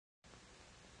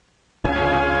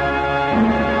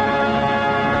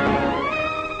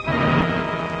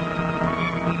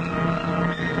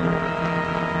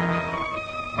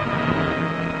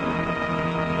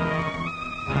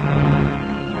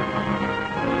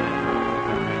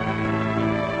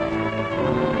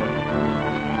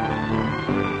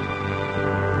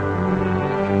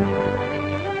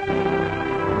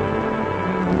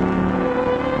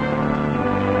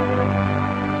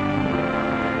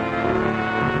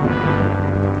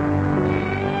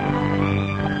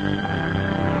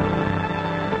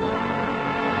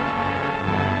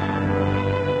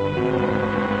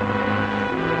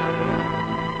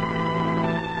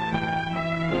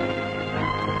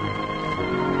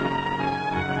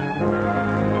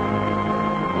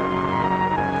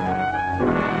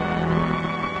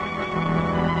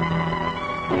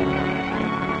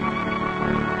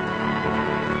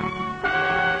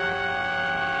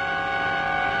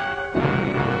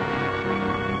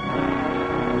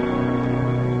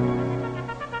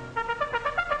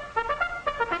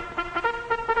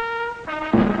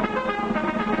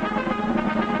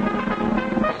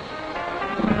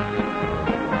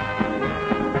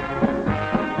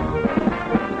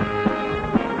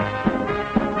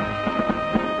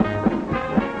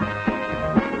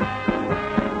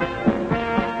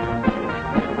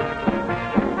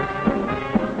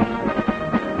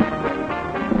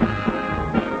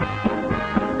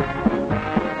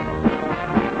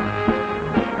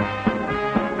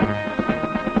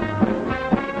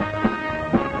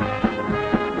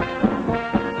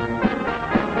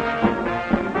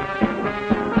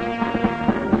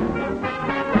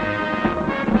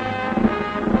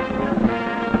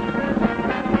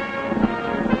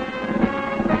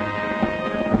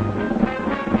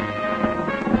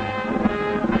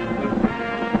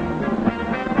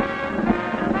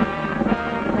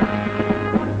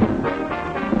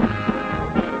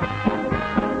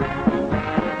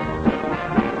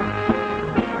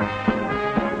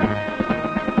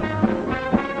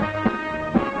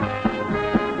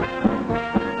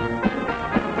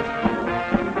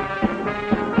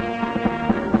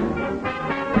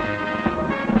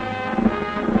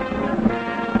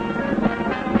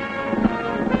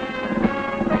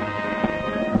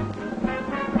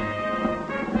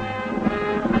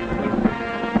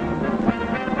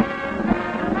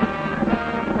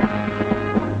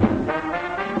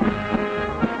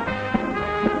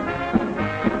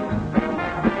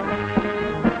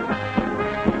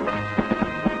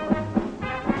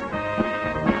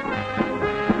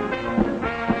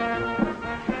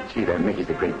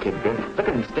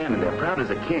As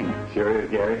a king. Sure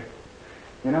is, Gary.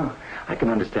 You know, I can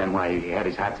understand why he had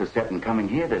his heart so set in coming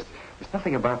here. There's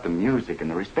something about the music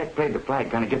and the respect played to flag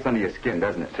kind of gets under your skin,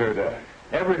 doesn't it? Sure does.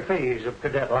 Every phase of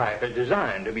cadet life is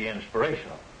designed to be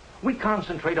inspirational. We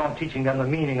concentrate on teaching them the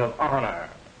meaning of honor,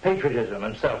 patriotism,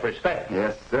 and self-respect.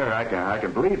 Yes, sir. I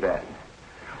can believe that.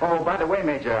 Oh, by the way,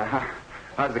 Major,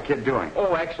 how's the kid doing?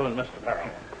 Oh, excellent, Mr. Farrell.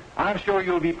 I'm sure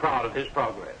you'll be proud of his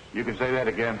progress. You can say that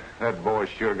again. That boy's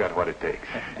sure got what it takes.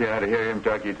 Yeah, to hear him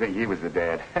talk, you'd think he was the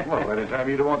dad. Well, anytime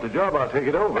you don't want the job, I'll take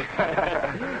it over.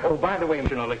 Oh, by the way,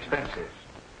 additional expenses.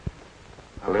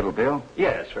 A little bill?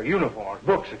 Yes, for uniforms,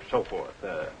 books, and so forth.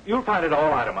 You'll find it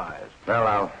all itemized. Well,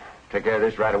 I'll take care of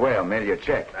this right away. I'll mail you a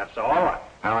check. That's all right.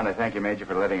 I want to thank you, Major,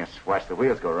 for letting us watch the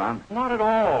wheels go around. Not at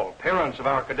all. Parents of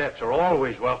our cadets are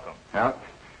always welcome. Well,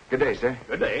 good day, sir.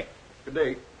 Good day. Good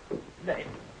day. Good day.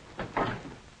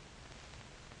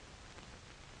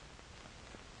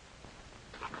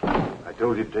 I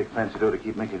told you to take fancy dough to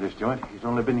keep Mickey this joint. He's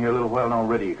only been here a little while and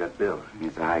already he got billed.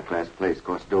 It's a high-class place.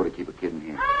 Costs dough to keep a kid in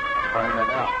here. Find that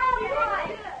out.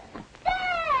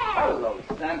 Hello,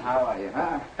 son. How are you,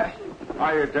 huh?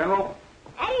 Hiya, General.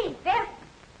 Hey, Biff.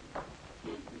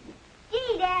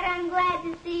 Gee, Dad, I'm glad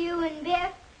to see you and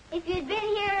Biff. If you'd been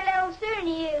here a little sooner,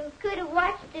 you could have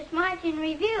watched this march in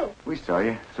review. We saw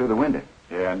you through the window.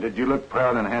 Yeah, and did you look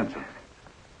proud and handsome?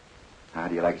 How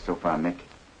do you like it so far, Mick?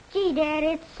 Gee, Dad,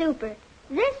 it's super.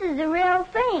 This is the real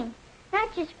thing.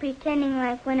 Not just pretending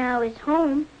like when I was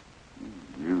home.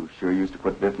 You sure used to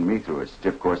put Biff and me through a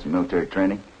stiff course of military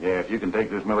training. Yeah, if you can take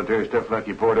this military stuff like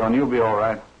you poured on, you'll be all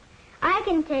right. I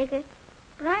can take it.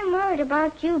 But I'm worried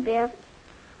about you, Biff.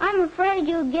 I'm afraid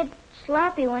you'll get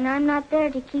sloppy when I'm not there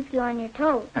to keep you on your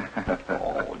toes.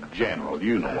 Oh, General,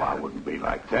 you know I wouldn't be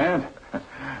like that.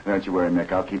 Don't you worry,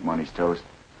 Mick. I'll keep him on his toes.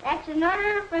 That's an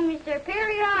order from your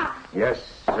superior officer. Yes,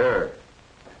 sir.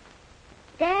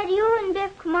 Dad, you and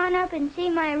Biff come on up and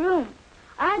see my room.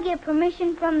 I'll get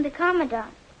permission from the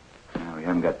Commandant. No, we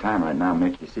haven't got time right now,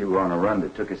 Mick. You see, we're on a run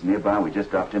that took us nearby. We just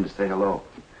dropped in to say hello.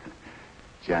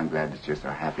 Gee, I'm glad that you're so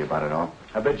happy about it all.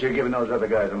 I bet you're giving those other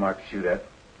guys a mark to shoot at.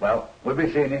 Well, we'll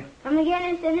be seeing you. Come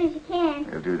again as soon as you can.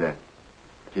 We'll do that.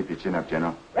 Keep your chin up,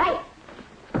 General. Right.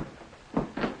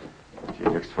 Gee, he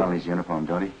looks swell in his uniform,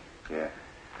 don't he? Yeah.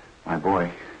 My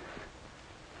boy.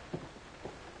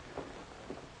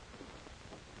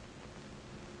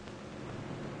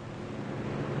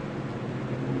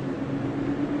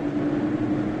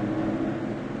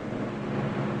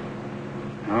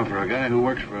 Well, For a guy who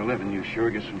works for a living, you sure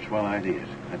get some swell ideas.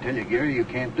 I tell you, Gary, you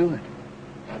can't do it.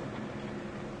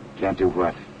 Can't do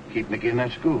what? Keep Mickey in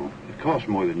that school. It costs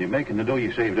more than you make, and the dough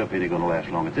you saved up ain't going to last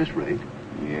long at this rate.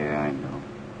 Yeah, I know.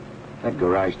 If that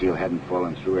garage deal hadn't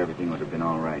fallen through, everything would have been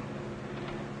all right.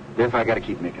 Biff, I got to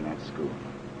keep Mick in that school.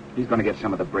 He's going to get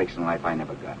some of the breaks in life I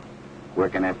never got.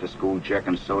 Working after school,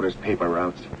 jerking sodas, paper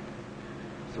routes.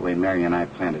 It's the way Mary and I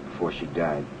planned it before she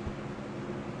died.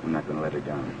 I'm not going to let her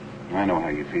down. I know how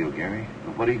you feel, Gary.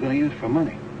 But what are you going to use for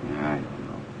money? I don't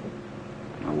know.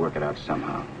 I'll work it out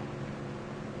somehow.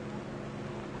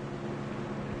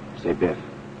 Say, Biff,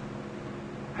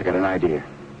 I got an idea.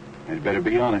 You'd better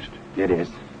be honest. It is.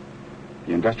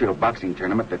 The industrial boxing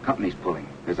tournament the company's pulling.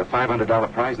 There's a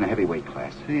 $500 prize in the heavyweight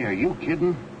class. See, are you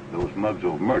kidding? Those mugs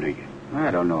will murder you.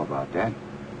 I don't know about that.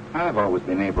 I've always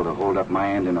been able to hold up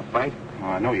my end in a fight. Oh,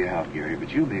 I know you have, Gary,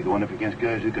 but you'll be going up against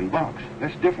guys who can box.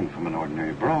 That's different from an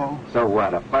ordinary brawl. So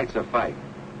what? A fight's a fight.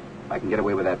 If I can get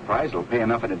away with that prize, it'll pay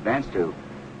enough in advance to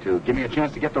give me a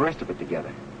chance to get the rest of it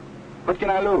together. What can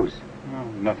I lose? Well,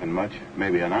 nothing much.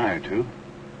 Maybe an eye or two.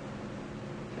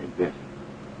 Say, Biff,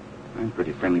 I'm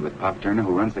pretty friendly with Pop Turner,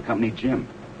 who runs the company gym.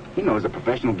 He knows the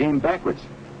professional game backwards.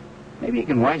 Maybe he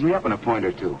can wise me up in a point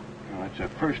or two. Well, that's the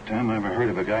first time I ever heard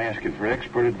of a guy asking for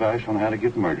expert advice on how to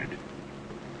get murdered.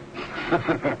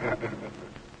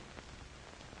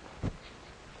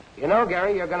 You know,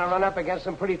 Gary, you're going to run up against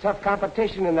some pretty tough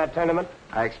competition in that tournament.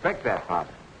 I expect that, Pop.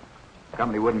 The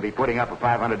company wouldn't be putting up a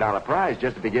 $500 prize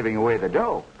just to be giving away the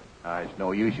dough. It's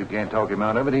no use. You can't talk him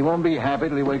out of it. He won't be happy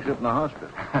till he wakes up in the hospital.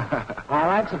 All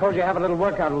right, suppose you have a little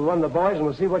workout with one of the boys, and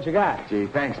we'll see what you got. Gee,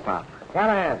 thanks, Pop.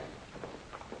 Callahan,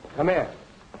 come here.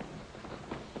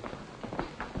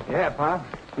 Yeah, Pop.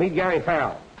 Meet Gary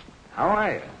Farrell. How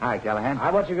are you? Hi, Callahan.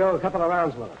 I want you to go a couple of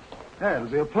rounds with him. Yeah, it'll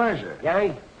be a pleasure.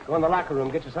 Gary, go in the locker room,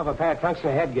 get yourself a pair of trunks and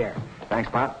a headgear. Thanks,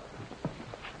 Pop.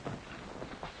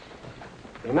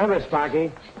 Remember, Sparky,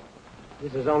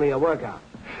 this is only a workout.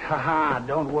 Ha-ha,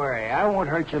 don't worry. I won't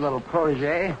hurt your little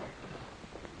protege.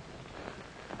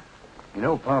 You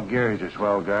know, Pop Gary's a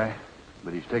swell guy,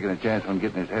 but he's taking a chance on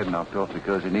getting his head knocked off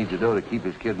because he needs the dough to keep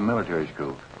his kid in military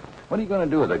school. What are you going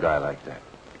to do with a guy like that?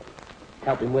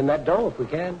 Help him win that dough if we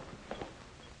can.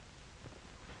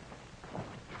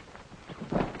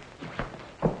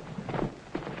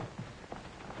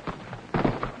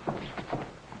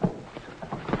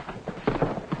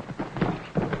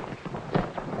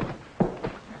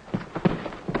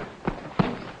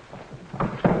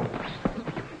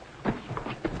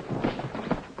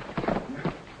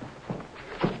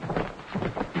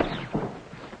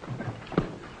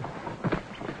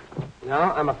 No,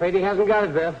 I'm afraid he hasn't got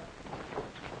it, Biff.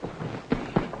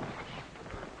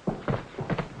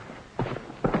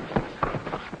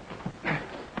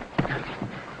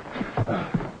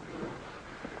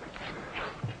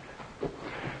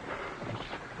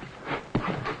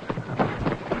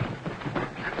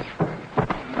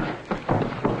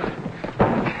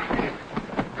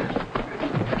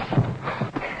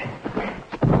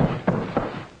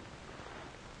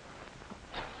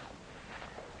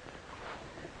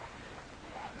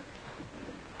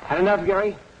 Had enough,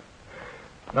 Gary?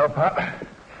 No, Pop.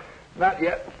 Not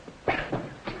yet.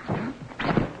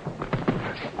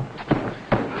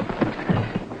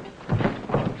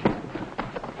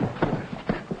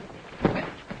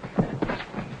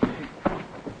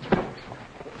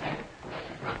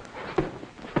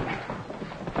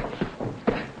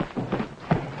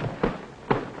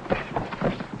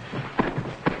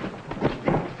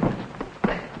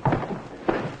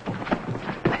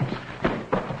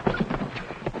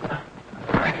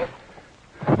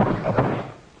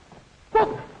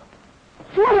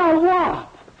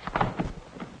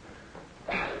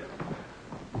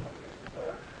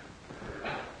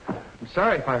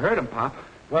 Sorry if I hurt him, Pop.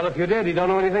 Well, if you did, he don't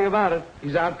know anything about it.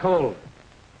 He's out cold.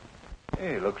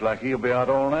 Hey, looks like he'll be out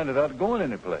all night without going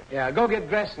anyplace. Yeah, go get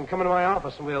dressed and come into my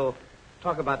office, and we'll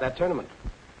talk about that tournament.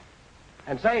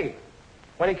 And say,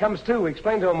 when he comes to,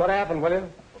 explain to him what happened, will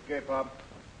you? Okay, Pop.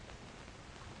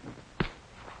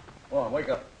 Go on, wake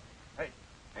up. Hey.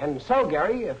 And so,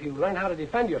 Gary, if you learn how to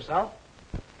defend yourself,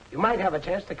 you might have a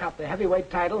chance to cop the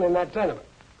heavyweight title in that tournament.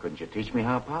 Couldn't you teach me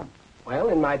how, Pop? Well,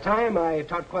 in my time, I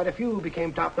taught quite a few who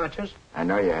became top-notchers. I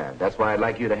know you have. That's why I'd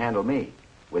like you to handle me.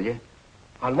 Will you?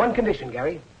 On one condition,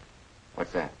 Gary.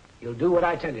 What's that? You'll do what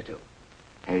I tell you to.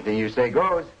 Anything you say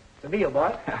goes. It's a deal,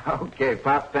 boy. Okay,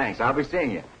 Pop, thanks. I'll be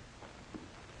seeing you.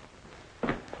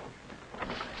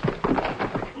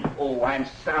 Oh, I'm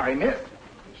sorry, miss.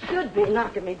 You should be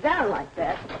knocking me down like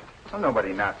that. Well,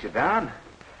 nobody knocked you down.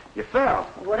 You fell.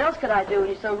 What else could I do when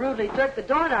you so rudely jerked the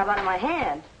doorknob out of my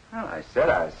hand? Well, I said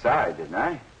I was sorry, didn't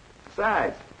I?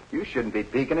 Besides, you shouldn't be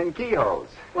peeking in keyholes.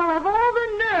 Well, of all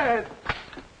the nerve.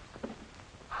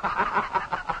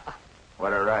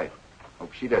 What a right.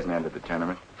 Hope she doesn't enter the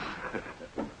tournament.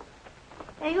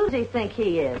 Hey, who does he think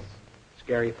he is? It's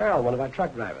Gary Farrell, one of our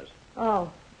truck drivers. Oh.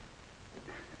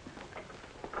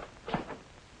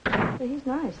 Well, he's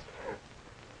nice.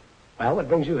 Well, what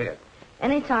brings you here?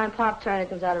 Anytime Pop Turner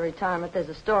comes out of retirement, there's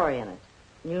a story in it.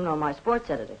 You know my sports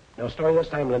editor. No story this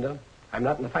time, Linda. I'm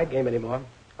not in the fight game anymore.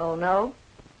 Oh, no?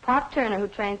 Pop Turner, who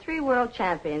trained 3 world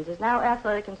champions, is now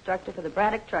athletic instructor for the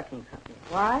Braddock Trucking Company.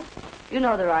 Why? You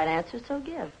know the right answer, so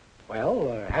give.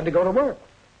 Well, had to go to work.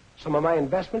 Some of my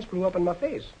investments blew up in my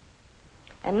face.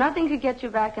 And nothing could get you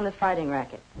back in the fighting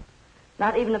racket.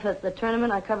 Not even if at the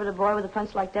tournament I covered a boy with a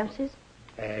punch like Dempsey's?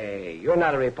 Hey, you're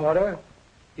not a reporter.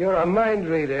 You're a mind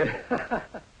reader.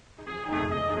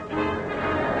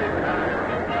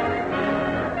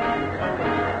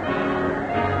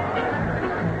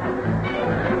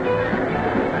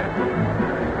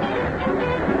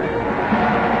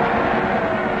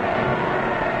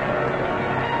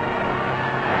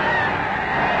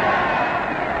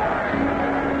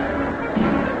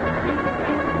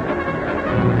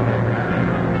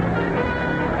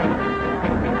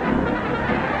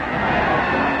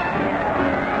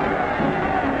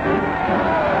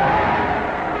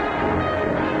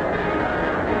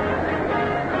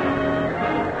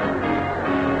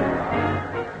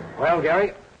 Well,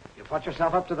 Gary, you fought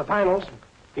yourself up to the finals.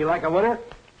 Feel like a winner?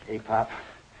 Hey, Pop.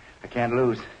 I can't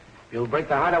lose. You'll break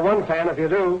the heart of one fan if you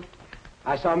do.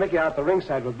 I saw Mickey out the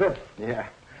ringside with Biff. Yeah.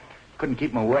 Couldn't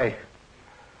keep him away.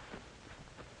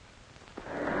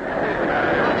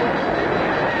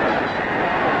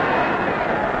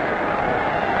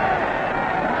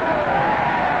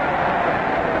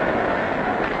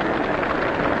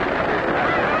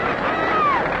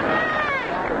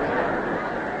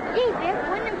 Gee, Biff,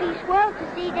 wouldn't it be swell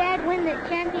to see Dad win the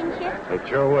championship? It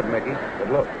sure would, Mickey.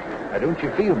 But look, now don't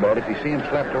you feel bad if you see him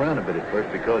slapped around a bit at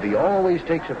first, because he always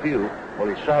takes a few while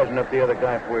he's sizing up the other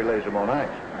guy before he lays him on ice.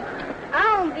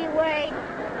 I won't be worried.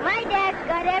 My dad's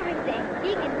got everything.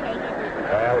 He can take it.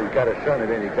 Well, he's got a son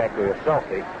that ain't exactly a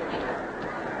softy.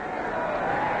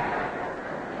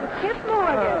 Kip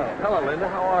Morgan. Hello, Linda.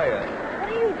 How are you? What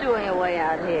are you doing away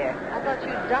out here? I thought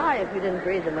you'd die if you didn't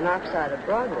breathe the monoxide of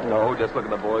Broadway. No, just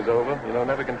looking the boys over. You know,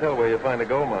 never can tell where you find a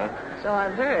gold mine. So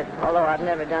I've heard, although I've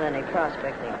never done any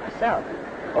prospecting myself.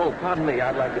 Oh, pardon me.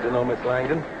 I'd like you to know Miss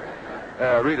Langdon.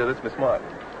 Rita, this is Miss Martin.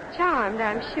 Charmed,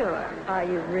 I'm sure. Are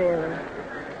you really?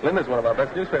 Linda's one of our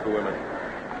best newspaper women.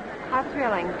 How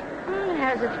thrilling. It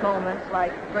has its moments,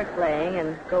 like bricklaying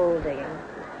and gold digging.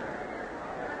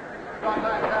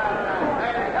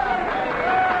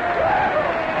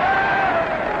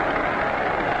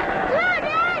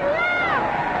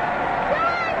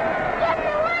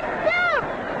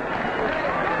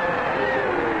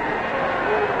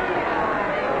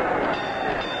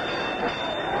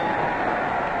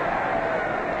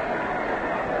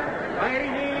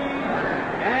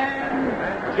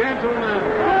 Gentlemen,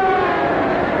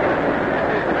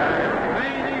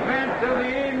 main event of the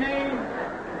evening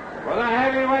for the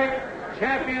heavyweight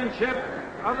championship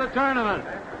of the tournament.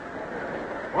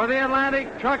 For the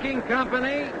Atlantic Trucking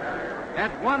Company,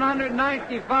 at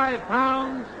 195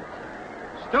 pounds,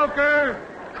 Stoker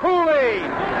Cooley.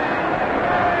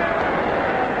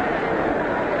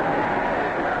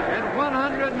 At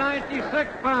 196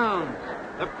 pounds,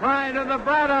 the pride of the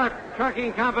Braddock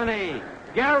Trucking Company,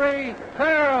 Gary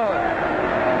Farrell.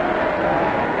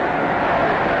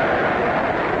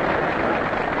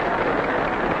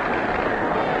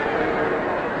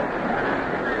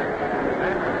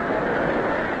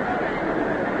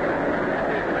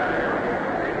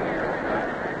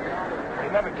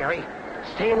 Remember, Gary,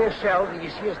 stay in your cell till you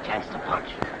see his chance to punch.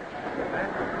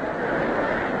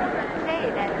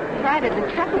 Say, that pride of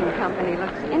the trucking company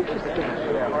looks interesting.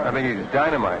 I think he's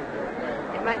dynamite.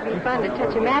 It might be fun to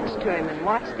touch a match to him and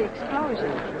watch the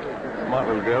explosion. Smart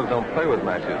little girls don't play with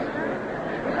matches.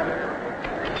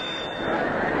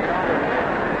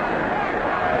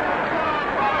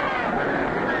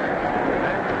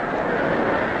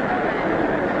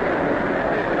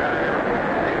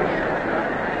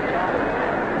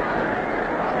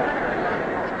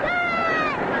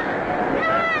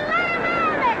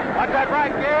 Watch that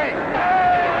right, Gary.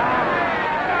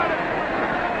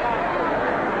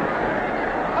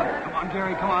 Come on,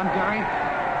 Gary. Come on, Gary.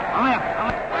 Hurry up.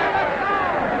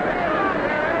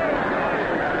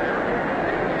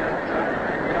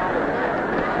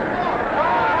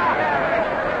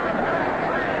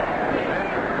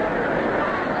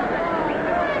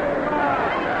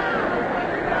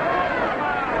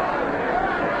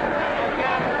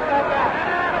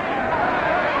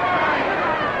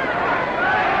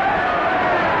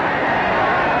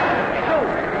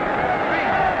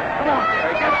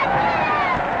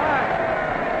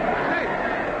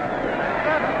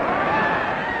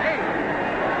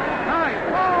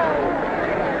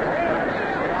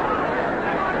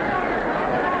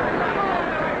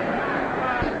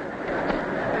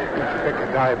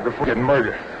 guy before getting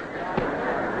murdered. Okay,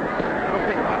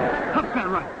 hook that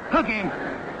right. Hook him.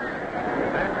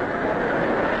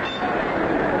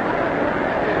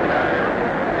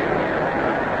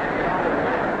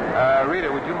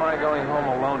 Rita, would you mind going home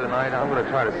alone tonight? I'm going to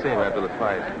try to see him after the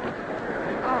fight.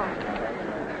 Oh.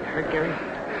 Hurt, Gary?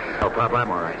 Oh, Pop,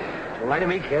 I'm all right. Well, lie to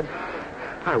me, kid.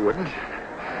 I wouldn't.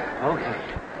 Okay.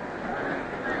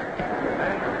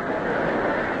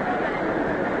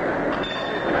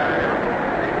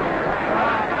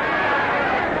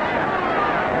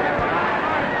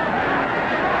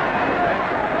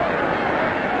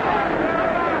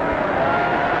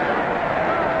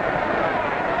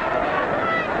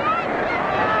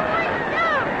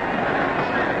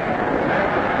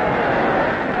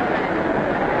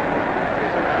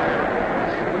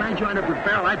 When I joined up with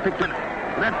Farrell, I picked up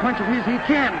that punch of his he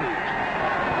can lose.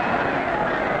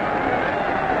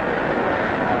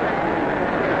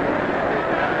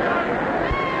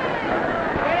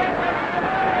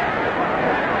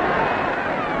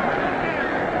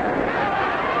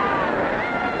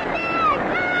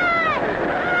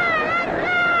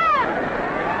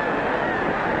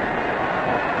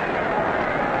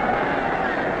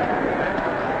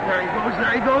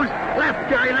 There he goes. Left,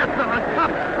 Gary, left, fella.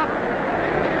 Up, up.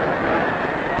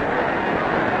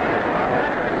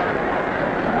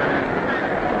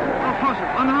 Oh, closer.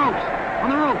 On the ropes. On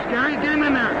the ropes, Gary. Get him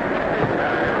in there.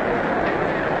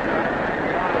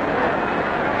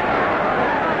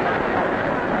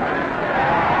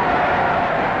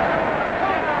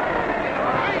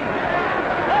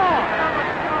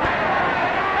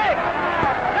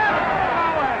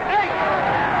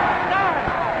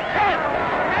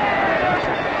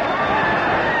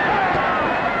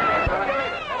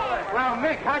 Well,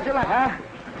 Mick, how'd you like, huh?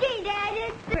 Gee, Dad,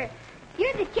 it's...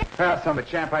 You're the champ. Well, some of a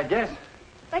champ, I guess.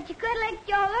 But you could let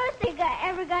Joe loose if you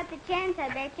ever got the chance, I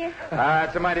bet you.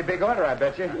 It's a mighty big order, I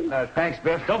bet you. Thanks,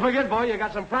 Biff. Don't forget, boy, you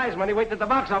got some prize money waiting at the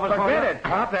box office for you. Forget it,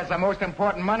 Pop. That's the most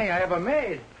important money I ever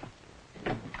made.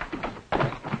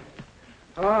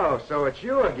 Oh, so it's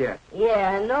you again.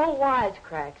 Yeah, and no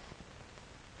wisecracks.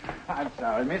 I'm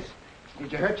sorry, miss.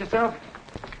 Did you hurt yourself?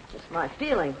 Just my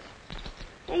feelings.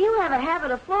 Hey, you have a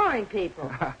habit of flooring people.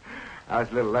 I was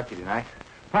a little lucky tonight.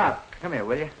 Pop, come here,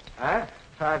 will you? Huh?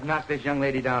 I've knocked this young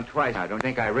lady down twice now. Don't you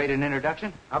think I rate an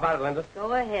introduction? How about it, Linda?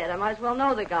 Go ahead. I might as well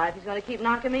know the guy if he's going to keep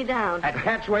knocking me down. At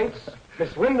Catchwaite's,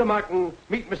 Miss Linda Martin,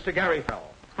 meet Mr. Gary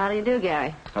Farrell. How do you do,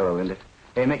 Gary? Hello, Linda.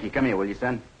 Hey, Mickey, come here, will you,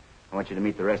 son? I want you to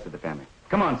meet the rest of the family.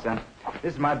 Come on, son.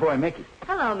 This is my boy, Mickey.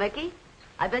 Hello, Mickey.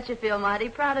 I bet you feel mighty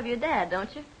proud of your dad,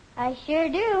 don't you? I sure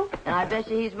do. And I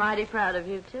bet you he's mighty proud of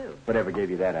you, too. Whatever gave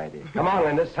you that idea? Come on,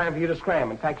 Linda. It's time for you to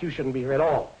scram. In fact, you shouldn't be here at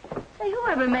all. Say,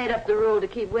 whoever made up the rule to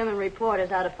keep women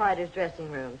reporters out of fighters' dressing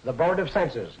rooms? The Board of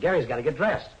Censors. Gary's got to get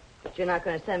dressed. But you're not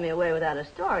going to send me away without a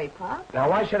story, Pop. Now,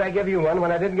 why should I give you one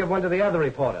when I didn't give one to the other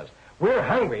reporters? We're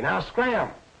hungry. Now,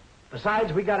 scram.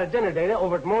 Besides, we got a dinner date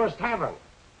over at Moore's Tavern.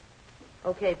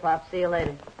 Okay, Pop. See you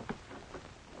later.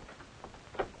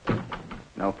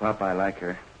 No, Pop, I like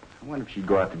her. I wonder if she'd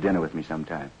go out to dinner with me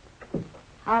sometime.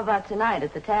 How about tonight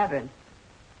at the tavern?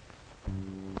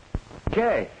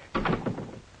 Okay.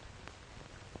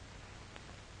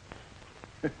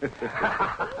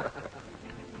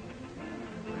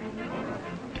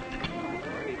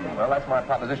 Well, that's my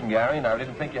proposition, Gary, and I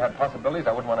didn't think you had possibilities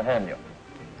I wouldn't want to hand you.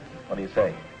 What do you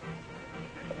say?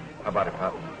 How about it,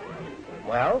 Pop?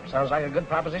 Well, sounds like a good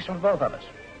proposition for both of us.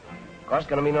 Of course, it's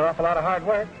going to mean an awful lot of hard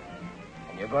work.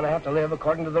 And you're going to have to live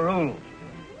according to the rules.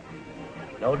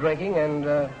 No drinking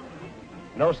and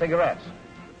no cigarettes.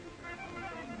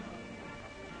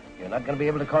 You're not going to be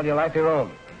able to call your life your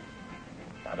own.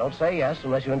 Now, don't say yes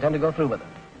unless you intend to go through with it.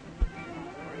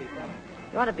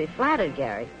 You ought to be flattered,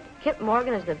 Gary. Kip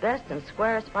Morgan is the best and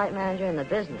squarest fight manager in the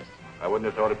business. I wouldn't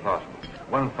have thought it possible.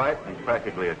 One fight, he's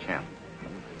practically a champ.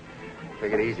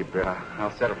 Take it easy, Bill.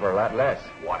 I'll settle for a lot less.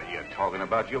 What are you talking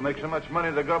about? You'll make so much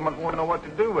money the government won't know what to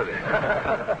do with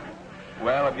it.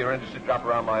 Well, if you're interested, drop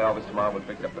around my office tomorrow. We'll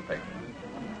fix up the paper.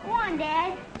 Go on,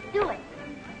 Dad. Do it.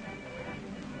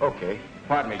 Okay.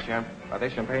 Pardon me, champ.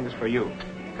 This champagne is for you.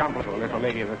 Compliment to the little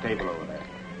lady at the table over there.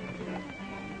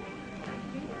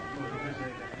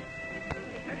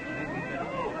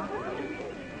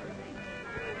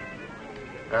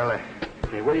 Well,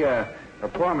 hey, will you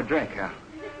pour him a drink? I'll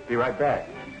be right back.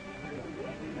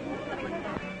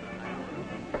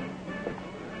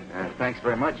 Thanks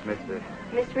very much, Mr.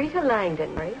 Miss Rita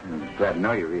Langdon, right? Glad to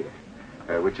know you, Rita.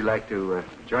 Would you like to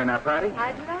join our party?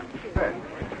 I'd love to. Good.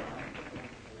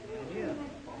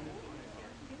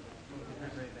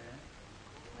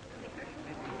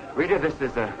 Rita, this is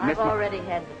Miss... I've already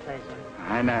had the pleasure.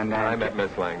 I know. I met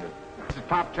Miss Langdon. This is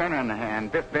Pop Turner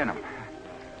and Biff Benham.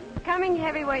 Coming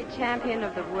heavyweight champion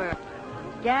of the world,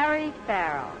 Gary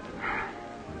Farrell.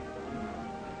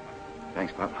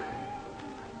 Thanks, Pop.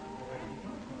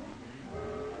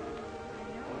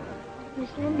 Miss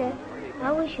Linda,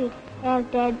 I wish you'd have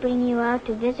Dad bring you out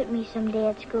to visit me someday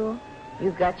at school.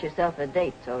 You got yourself a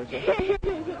date, soldier.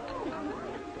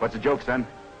 What's the joke, son?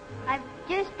 I've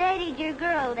just dated your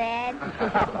girl, Dad.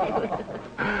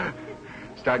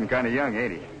 Starting kind of young,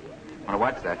 ain't he? Want to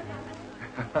watch that?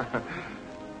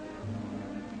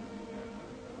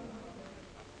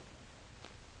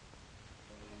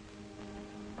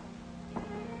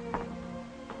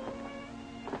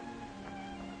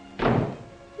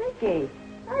 Mickey,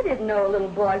 I didn't know a little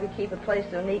boy could keep a place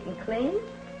so neat and clean.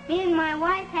 Me and my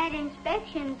wife had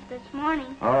inspections this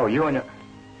morning. Oh, you and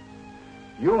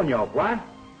your what?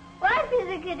 Wife is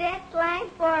a cadet slang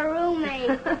for a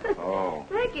roommate. Oh.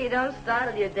 Mickey, don't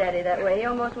startle your daddy that way. He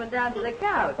almost went down to the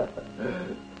couch.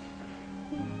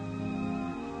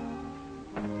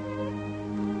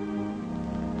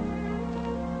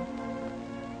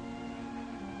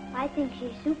 I think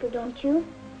she's super, don't you?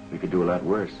 We could do a lot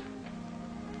worse.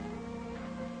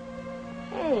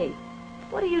 Hey,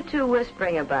 what are you two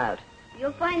whispering about?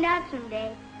 You'll find out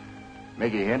someday.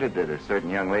 Mickey hinted that a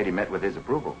certain young lady met with his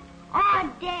approval.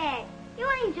 Oh, Dad, you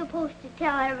ain't supposed to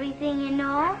tell everything you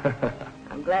know.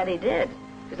 I'm glad he did,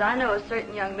 because I know a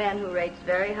certain young man who rates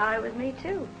very high with me,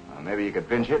 too. Well, maybe you could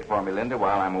pinch hit for me, Linda,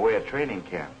 while I'm away at training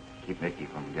camp. Keep Mickey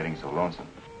from getting so lonesome.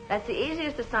 That's the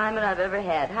easiest assignment I've ever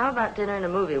had. How about dinner and a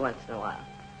movie once in a while?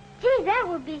 Gee, that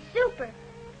would be super.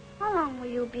 How long will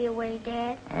you be away,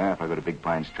 Dad? If I go to Big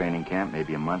Pine's training camp,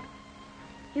 maybe a month.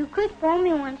 You could phone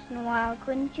me once in a while,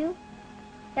 couldn't you?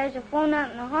 There's a phone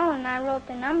out in the hall, and I wrote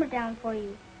the number down for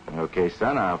you. Okay,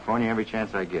 son, I'll phone you every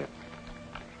chance I get.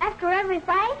 After every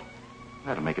fight?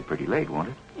 That'll make it pretty late, won't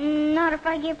it? Not if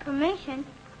I get permission.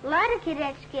 A lot of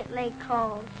cadets get late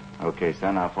calls. Okay,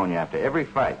 son, I'll phone you after every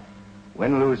fight.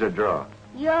 Win, lose, or draw.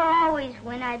 You'll always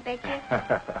win, I bet you.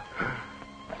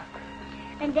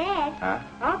 And, Dad, Huh?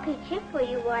 I'll pitch it for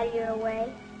you while you're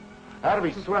away. That'll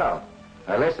be swell.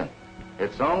 Now, listen,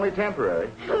 it's only temporary.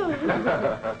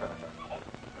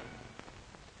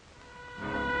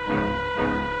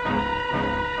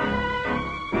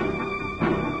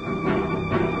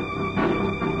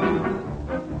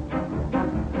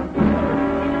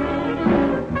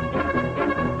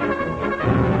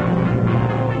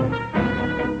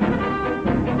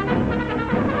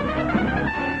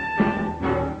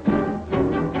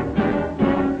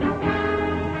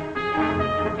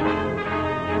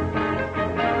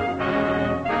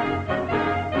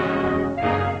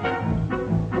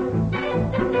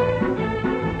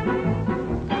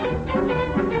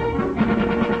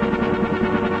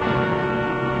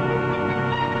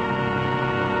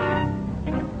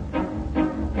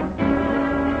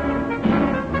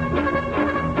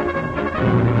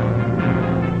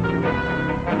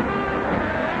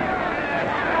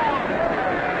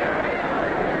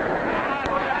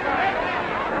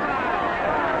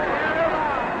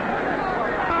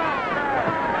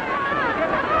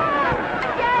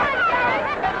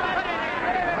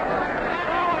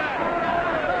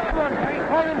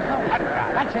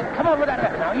 That's it. Come on with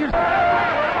that now. You...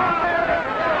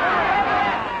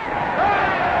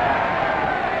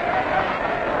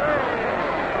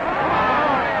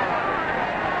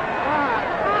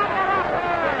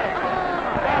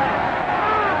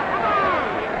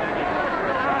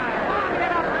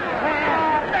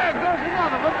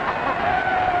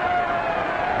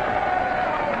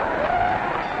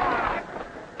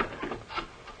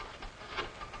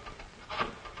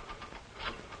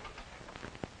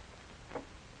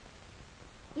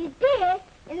 You did it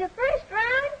in the first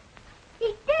round? He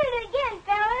did it again,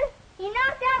 fellas. He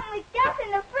knocked out McDuff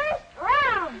in the first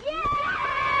round.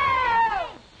 Yay!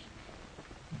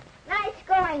 Nice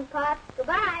going, Pop.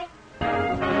 Goodbye.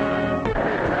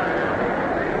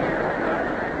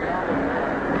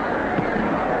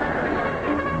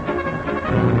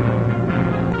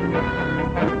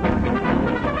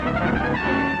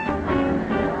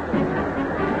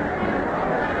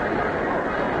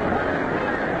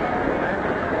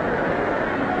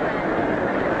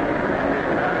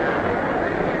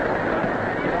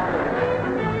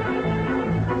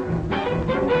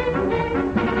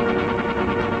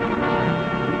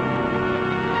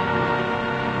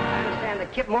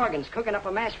 Kip Morgan's cooking up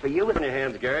a match for you. In your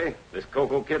hands, Gary. This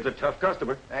Coco kid's a tough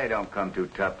customer. They don't come too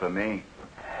tough for me.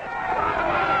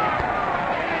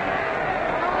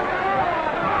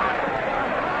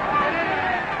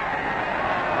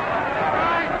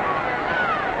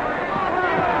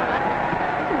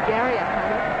 Gary,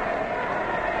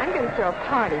 I'm going to throw a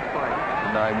party for him.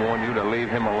 Didn't I warn you to leave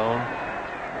him alone?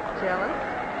 Jealous?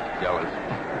 Jealous.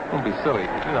 Don't be silly.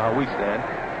 You know how we stand.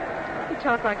 You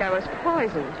talk like I was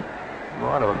poisoned.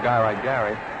 More to a guy like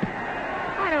Gary.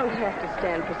 I don't have to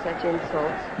stand for such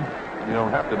insults. You don't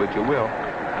have to, but you will.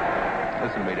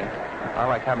 Listen, Rita. I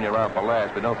like having you around for laughs,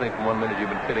 but don't think for 1 minute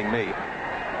you've been kidding me.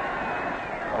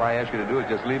 All I ask you to do is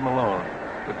just leave him alone.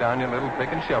 Put down your little pick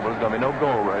and shovel. There's going to be no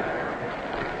gold rush.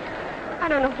 I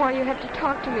don't know why you have to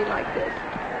talk to me like this.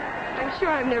 I'm sure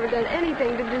I've never done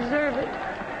anything to deserve it.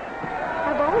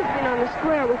 I've always been on the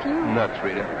square with you. Nuts,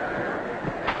 Rita.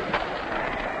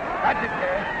 That's it,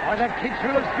 Gary. Oh, that kid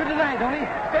sure looks good tonight, don't he?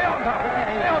 Stay on top of it.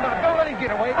 Stay on top. Don't let him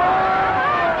get away.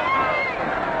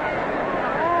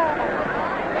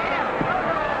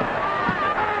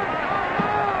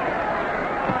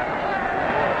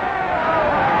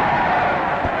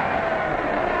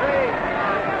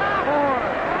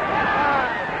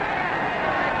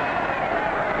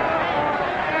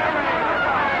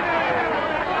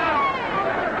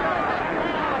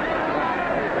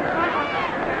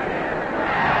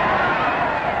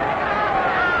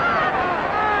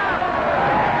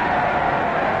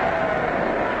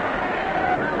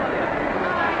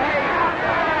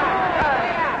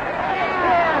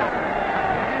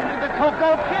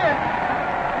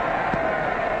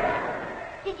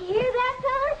 Did you hear that,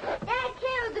 fellas? That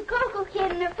kid was the Coco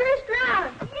Kid in the first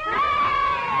round.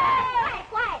 Yay!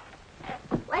 Quiet.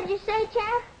 What'd you say,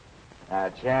 Champ?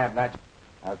 Champ, not...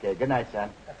 Okay, good night, son.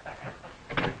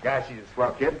 Gosh, he's a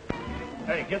swell kid.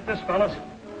 Hey, get this, fellas.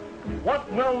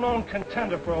 What well-known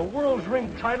contender for a world's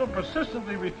ring title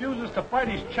persistently refuses to fight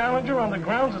his challenger on the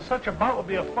grounds that such a bout would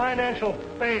be a financial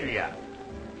failure?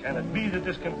 Can it be that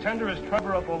this contender is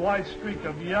cover up a wide streak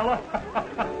of yellow?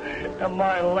 Am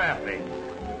I laughing?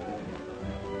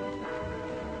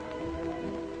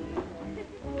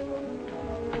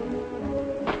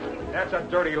 That's a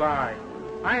dirty lie.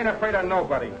 I ain't afraid of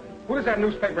nobody. Who does that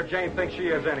newspaper Jane think she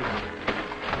is, anyway?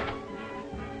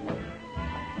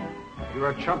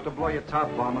 You're a chump to blow your top,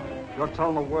 Bomber. You're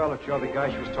telling the world that you're the guy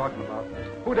she was talking about.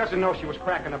 Who doesn't know she was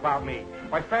cracking about me?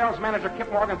 Why, Farrell's manager,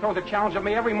 Kip Morgan, throws a challenge at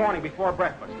me every morning before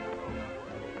breakfast.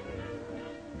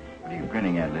 What are you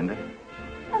grinning at, Linda?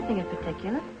 Nothing in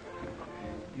particular.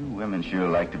 You women sure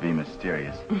like to be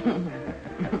mysterious.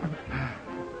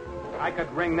 I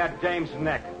could wring that dame's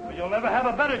neck. But you'll never have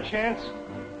a better chance.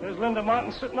 There's Linda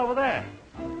Martin sitting over there.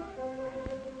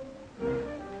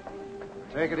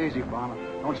 Take it easy, Bomber.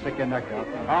 Don't stick your neck out.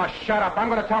 Oh, shut up. I'm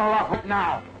going to tell her off right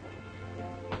now.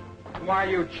 Why,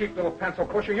 you cheap little pencil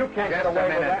pusher, you can't get Just away a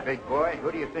with minute, that. big boy.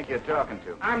 Who do you think you're talking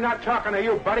to? I'm not talking to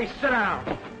you, buddy. Sit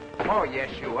down. Oh, yes,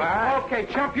 you are. Okay,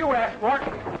 chump, you asked for it.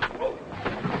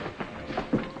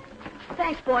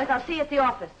 Thanks, boys. I'll see you at the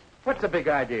office. What's the big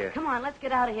idea? Come on, let's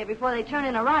get out of here before they turn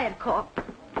in a riot corps.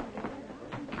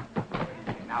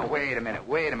 Now, wait a minute.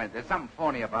 There's something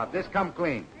phony about this. Come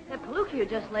clean. That palooka you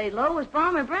just laid low was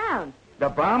Bomber Brown. The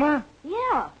bomber?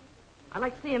 Yeah. I'd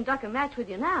like to see him duck a match with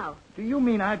you now. Do you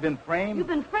mean I've been framed? You've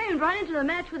been framed right into the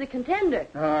match with a contender.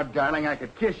 Oh, darling, I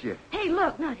could kiss you. Hey,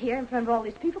 look, not here in front of all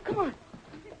these people. Come on.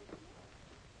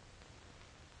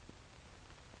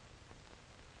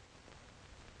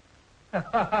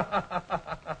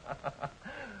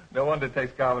 No wonder it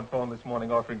takes Garvin phone this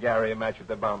morning offering Gary a match with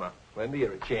the bomber. Linda,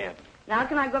 you're a champ. Now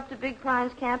can I go up to Big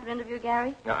Prime's camp and interview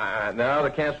Gary? No,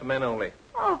 the camp's for men only.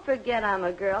 Oh, forget I'm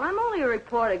a girl. I'm only a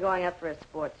reporter going up for a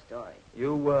sports story.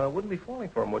 You wouldn't be falling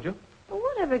for him, would you? Well,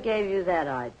 whatever gave you that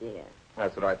idea?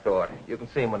 That's what I thought. You can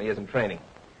see him when he isn't training.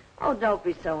 Oh, don't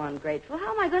be so ungrateful.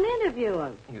 How am I going to interview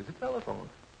him? Use the telephone.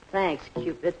 Thanks,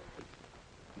 Cupid.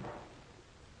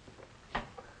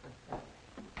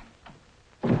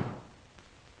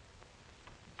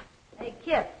 Hey,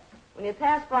 Kip, when you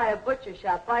pass by a butcher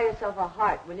shop, buy yourself a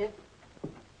heart, will you?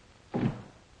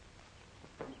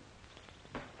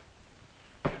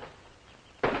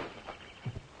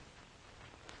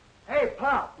 Hey,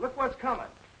 Pop, look what's coming.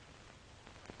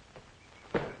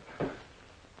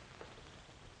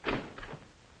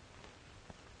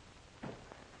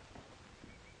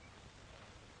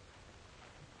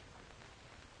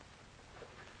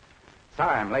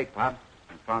 Sorry I'm late, Pop.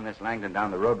 I found Miss Langdon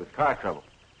down the road with car trouble.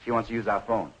 She wants to use our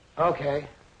phone. Okay.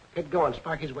 Get going.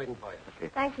 Sparky's waiting for you. Okay.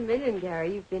 Thanks a million,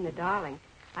 Gary. You've been a darling.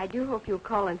 I do hope you'll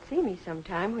call and see me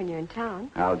sometime when you're in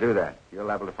town. I'll do that. You're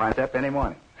liable to find us up any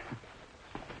morning.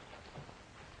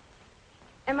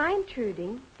 Am I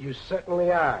intruding? You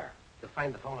certainly are. You'll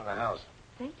find the phone in the house.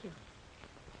 Thank you.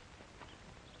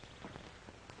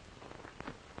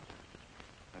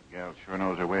 That gal sure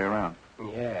knows her way around.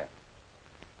 Yeah.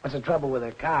 What's the trouble with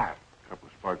her car? A couple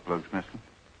of spark plugs missing.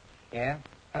 Yeah?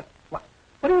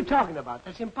 What are you talking about?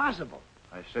 That's impossible.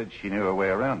 I said she knew her way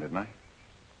around, didn't I?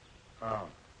 Oh.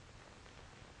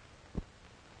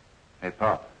 Hey,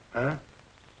 Pop. Huh?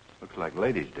 Looks like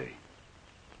Ladies' Day.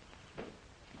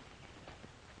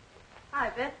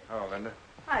 Hi, Vic. Oh, Linda.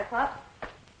 Hi, Pop.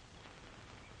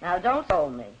 Now, don't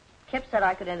hold me. Kip said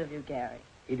I could interview Gary.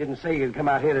 He didn't say you could come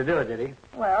out here to do it, did he?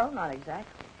 Well, not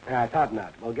exactly. I thought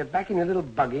not. Well, get back in your little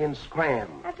buggy and scram.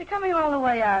 After coming all the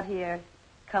way out here,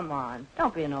 come on.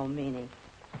 Don't be an old meanie.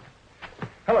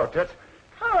 Hello, Toots.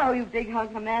 Hello, you big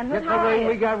hunk of man. Get the ring.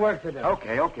 We got work to do.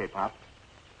 Okay, Pop.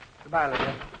 Goodbye,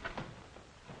 Linda.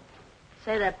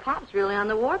 Say, that Pop's really on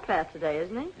the warpath today,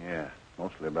 isn't he? Yeah,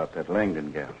 mostly about that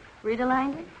Langdon gal. Rita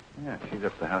Langdon? Yeah, she's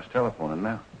up the house telephoning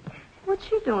now. What's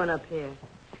she doing up here?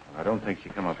 Well, I don't think she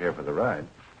come up here for the ride.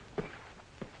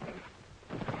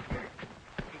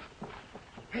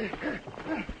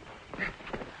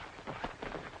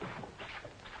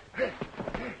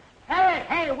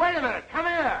 Hey, wait a minute. Come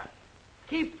here.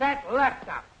 Keep that left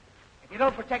up. If you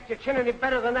don't protect your chin any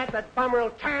better than that bummer will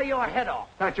tear your head off.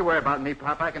 Don't you worry about me,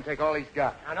 Pop. I can take all he's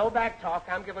got. Now, no back talk.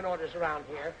 I'm giving orders around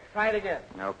here. Try it again.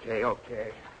 Okay.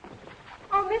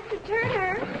 Oh, Mr.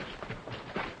 Turner.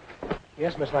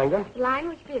 Yes, Miss Langdon? The line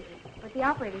was busy, but the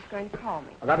operator's going to call me.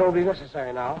 Well, that won't be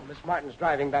necessary now. Miss Martin's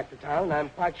driving back to town, and I'm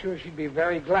quite sure she'd be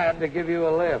very glad to give you a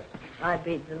lift. I'd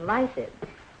be delighted.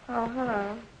 Oh,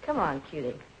 hello. Come on,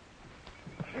 cutie.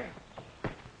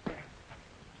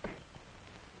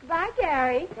 Goodbye,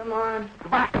 Gary. Come on.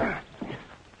 Goodbye.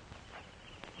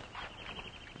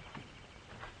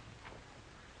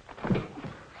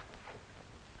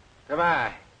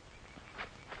 Goodbye.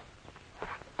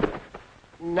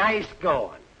 Nice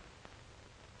going.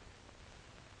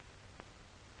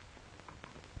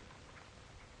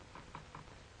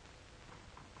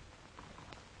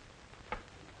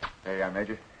 There you are,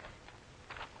 Major.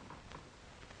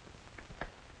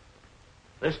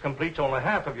 This completes only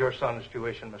half of your son's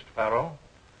tuition, Mr. Farrell.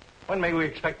 When may we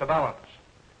expect the balance?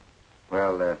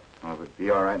 Well, it would be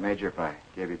all right, Major, if I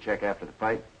gave you a check after the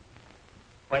fight.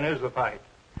 When is the fight?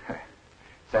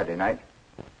 Saturday night.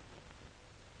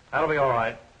 That'll be all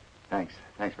right. Thanks.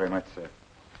 Thanks very much, sir.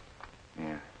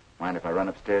 Yeah. Mind if I run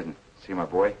upstairs and see my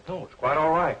boy? No, it's quite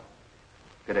all right.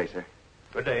 Good day, sir.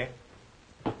 Good day.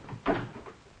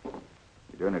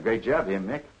 You're doing a great job here,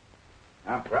 Mick.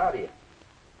 I'm proud of you.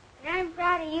 And I'm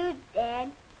proud of you,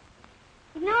 Dad.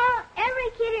 You know, every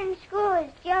kid in school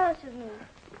is jealous of me.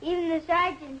 Even the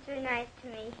sergeants are nice to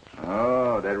me.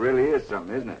 Oh, that really is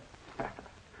something, isn't it?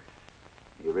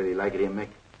 You really like it here, Mick?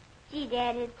 Gee,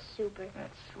 Dad, it's super.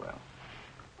 That's swell.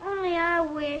 Only I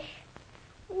wish.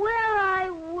 Well, I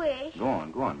wish. Go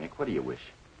on, Mick. What do you wish?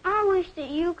 I wish that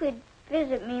you could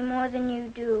visit me more than you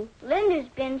do. Linda's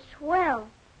been swell,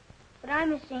 but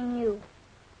I'm missing you.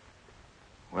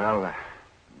 Well,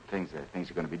 things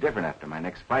are going to be different after my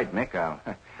next fight, Mick. I'll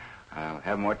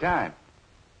have more time.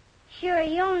 Sure,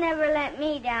 you'll never let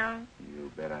me down.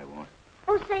 You bet I won't.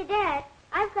 Oh, say, Dad,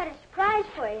 I've got a surprise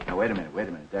for you. Now, wait a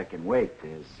minute. That can wait.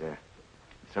 There's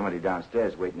somebody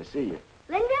downstairs waiting to see you.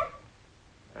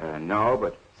 Linda? No,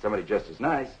 but somebody just as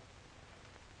nice.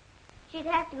 She'd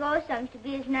have to go some to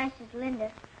be as nice as Linda.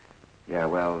 Yeah,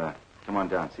 well, come on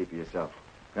down. See for yourself.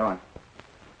 Go on.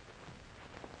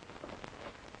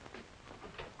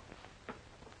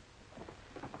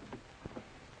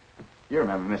 You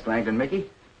remember Miss Langdon, Mickey?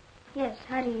 Yes,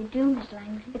 how do you do, Miss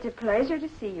Langdon? It's a pleasure to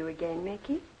see you again,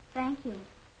 Mickey. Thank you.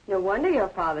 No wonder your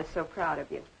father's so proud of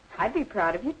you. I'd be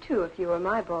proud of you, too, if you were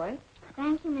my boy.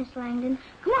 Thank you, Miss Langdon.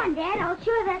 Come on, Dad. I'll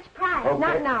show you that surprise. Okay.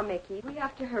 Not now, Mickey. We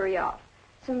have to hurry off.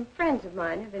 Some friends of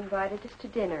mine have invited us to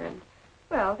dinner, and,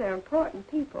 well, they're important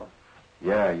people.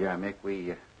 Yeah, Mick.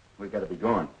 We got to be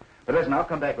going. But listen, I'll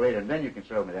come back later, and then you can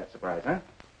show me that surprise, huh?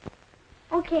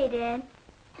 Okay, Dad.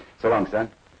 So long, son.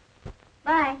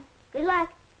 Bye. Good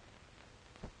luck.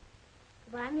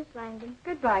 Goodbye, Miss Langdon.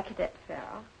 Goodbye, Cadet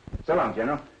Farrell. So long,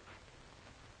 General.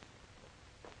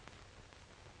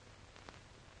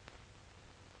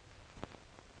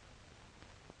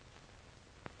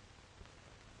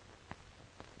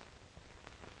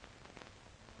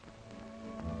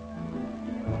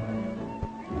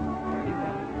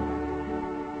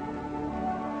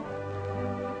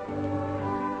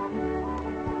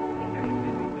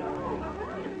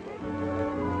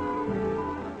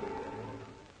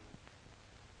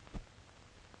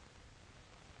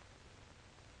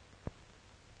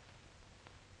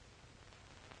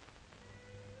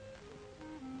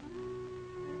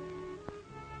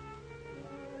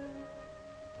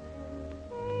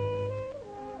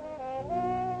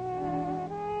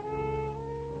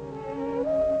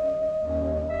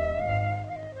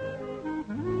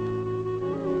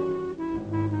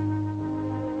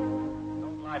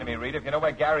 Rita. If you know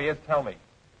where Gary is, tell me.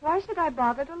 Why should I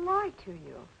bother to lie to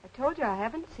you? I told you I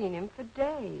haven't seen him for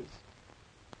days.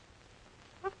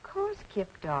 Of course, Kip,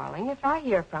 darling. If I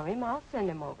hear from him, I'll send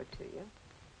him over to you.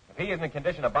 If he isn't in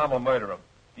condition, a bomb will murder him.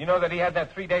 Do you know that he had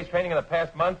that 3 days training in the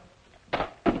past month?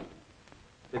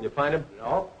 Did you find him?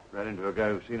 No. Ran into a guy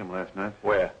who seen him last night.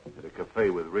 Where? At a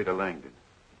cafe with Rita Langdon.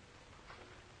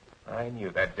 I knew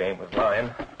that dame was lying.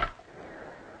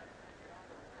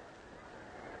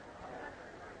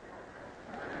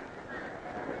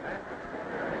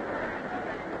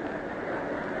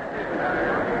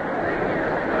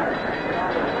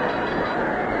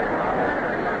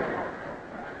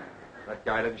 That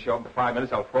guy doesn't show up in 5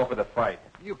 minutes, I'll forfeit the fight.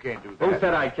 You can't do that. Who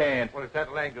said I can't? Well, it's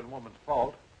that Langdon woman's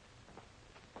fault.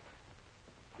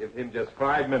 Give him just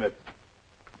 5 minutes.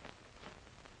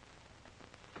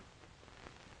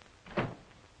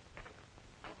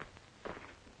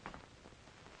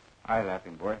 Hi,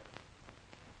 laughing boy.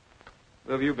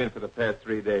 Where have you been for the past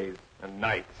 3 days and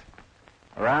nights?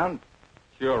 Around?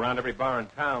 Sure, around every bar in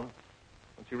town.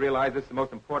 Don't you realize this is the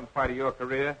most important fight of your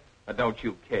career? Or don't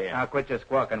you care? Now, quit your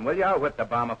squawking, will you? I'll whip the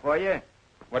bomber for you.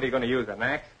 What are you going to use, an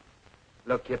axe?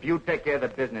 Look, Kip, you take care of the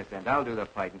business end. I'll do the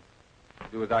fighting.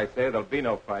 Do as I say, there'll be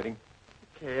no fighting.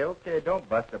 Okay, don't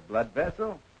bust a blood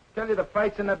vessel. Tell you the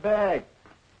fight's in the bag.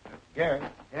 Gary?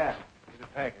 Yeah. There's a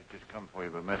package just come for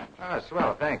you by message. Oh,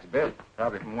 swell. Thanks, Bill.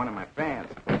 Probably from one of my fans.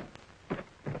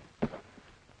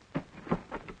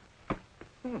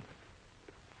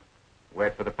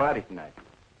 Wait for the party tonight.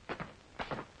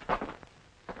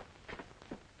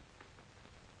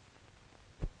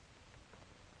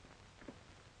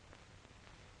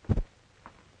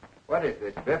 What is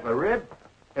this, Biff, a rib?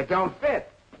 It don't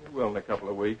fit. It will in a couple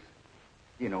of weeks.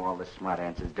 You know all the smart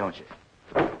answers, don't you?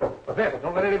 Biff,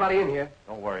 don't let anybody in here.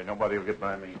 Don't worry, nobody will get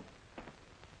by me.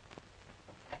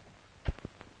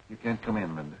 You can't come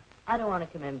in, Linda. I don't want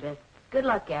to come in, Biff. Good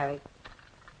luck, Gary.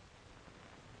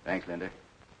 Thanks, Linda.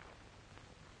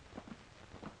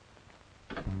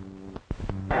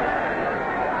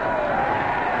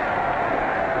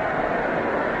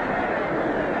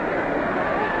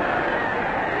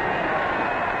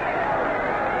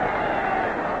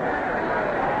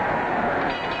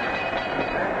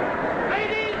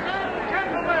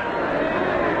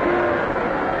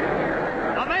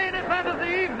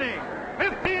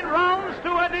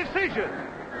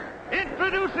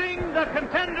 Introducing the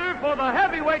contender for the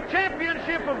heavyweight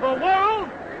championship of the world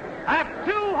at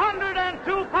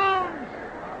 202 pounds,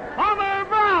 Farmer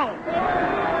Brown.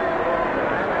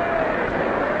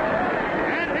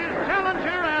 And his challenger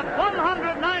at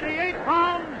 198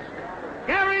 pounds,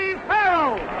 Gary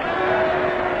Farrell.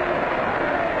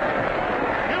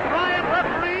 Jim Bryant,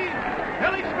 referee,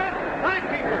 Billy Smith,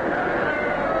 timekeeper.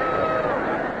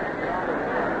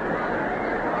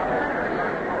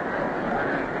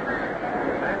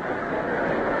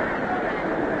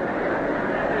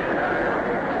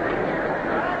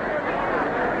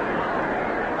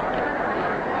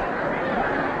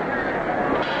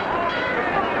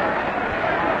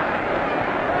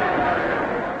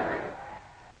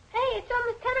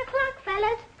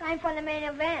 For the main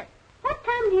event. What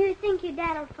time do you think your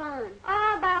dad'll phone?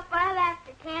 Oh, about 5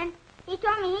 after 10. He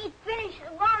told me he'd finish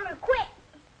the warmer quick.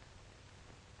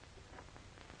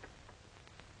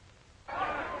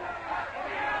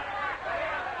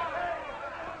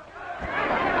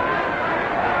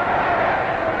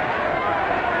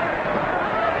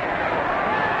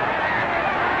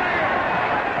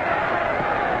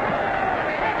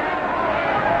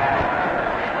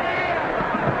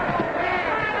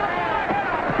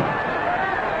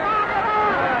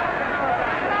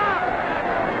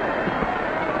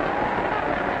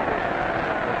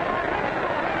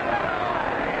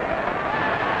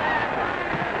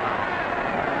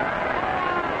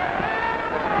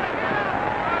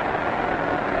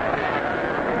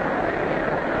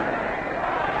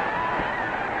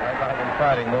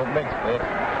 Fighting won't mix, Biff.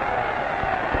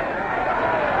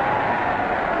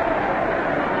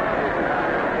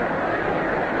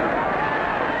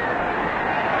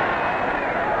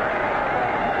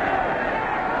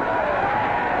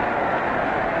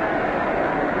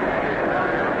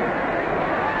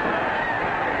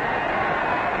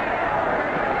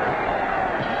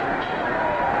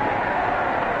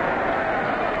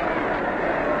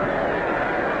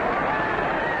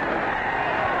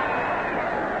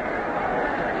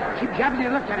 Keep jabbing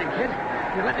your left at him, kid.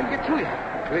 You let him get to you.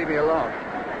 Leave me alone.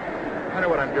 I know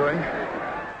what I'm doing.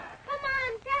 Come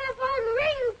on, telephone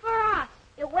ring for us.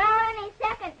 It will any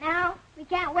second now. We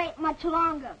can't wait much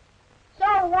longer.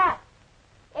 So what?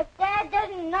 If Dad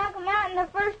doesn't knock him out in the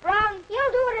first round,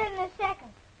 he'll do it in the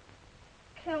second.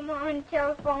 Come on,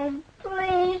 telephone.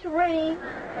 Please ring.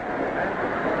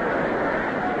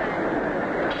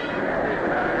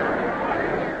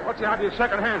 What's the idea of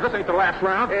second hands? This ain't the last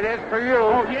round. It is for you.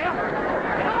 Oh, yeah?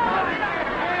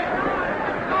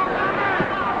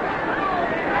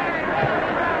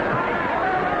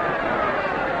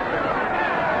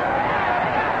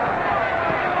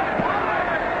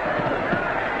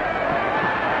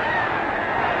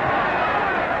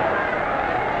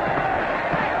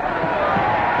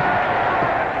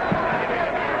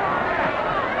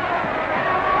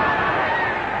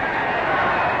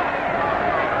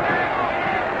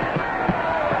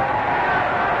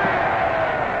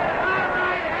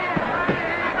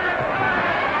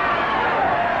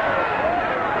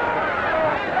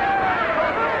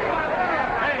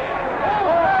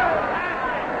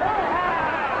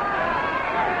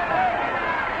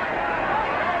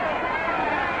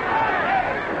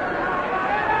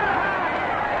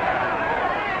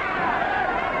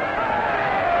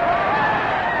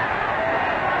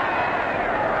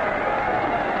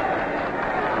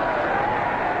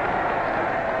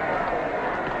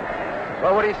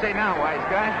 Well, what do you say now, wise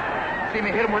guy? See me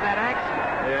hit him with that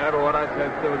axe? Yeah, but what I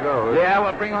said still goes. Yeah,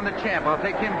 well, bring on the champ. I'll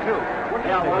take him, too.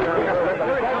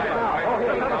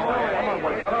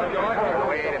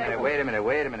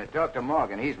 Wait a minute. Talk to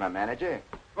Morgan. He's my manager.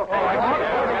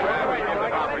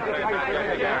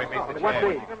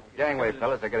 Gangway,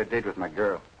 fellas. I got a date with my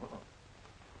girl.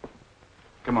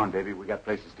 Come on, baby. We got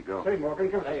places to go. Hey, Morgan,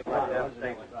 come on.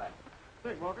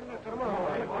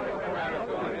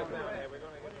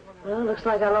 Well, looks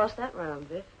like I lost that round,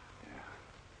 Biff.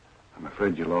 I'm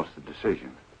afraid you lost the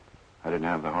decision. I didn't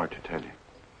have the heart to tell you.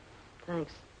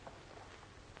 Thanks.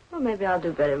 Well, maybe I'll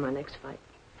do better in my next fight.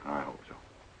 I hope so.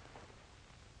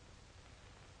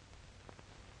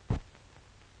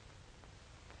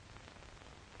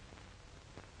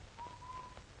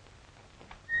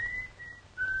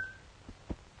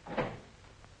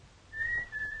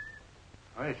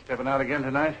 Are you stepping out again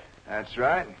tonight? That's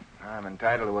right. I'm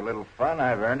entitled to a little fun.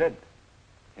 I've earned it.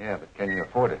 Yeah, but can you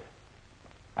afford it?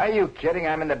 Are you kidding?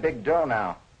 I'm in the big dough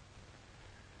now.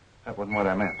 That wasn't what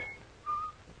I meant.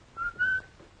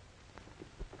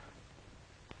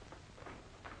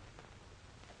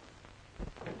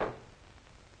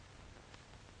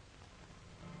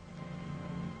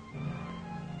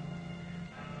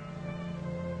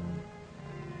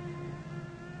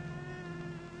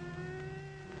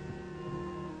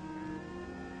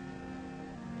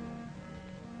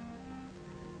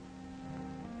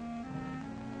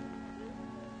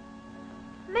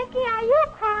 Mickey, are you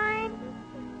crying?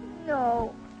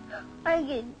 No.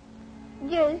 I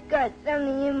just got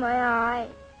something in my eye.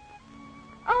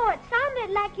 Oh, it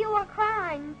sounded like you were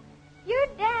crying. Your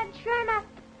dad sure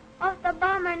knocked off the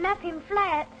bomber and left him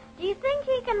flat. Do you think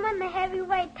he can win the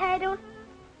heavyweight title?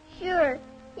 Sure.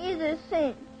 He's a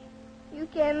cinch. You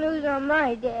can't lose on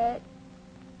my dad.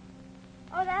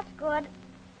 Oh, that's good.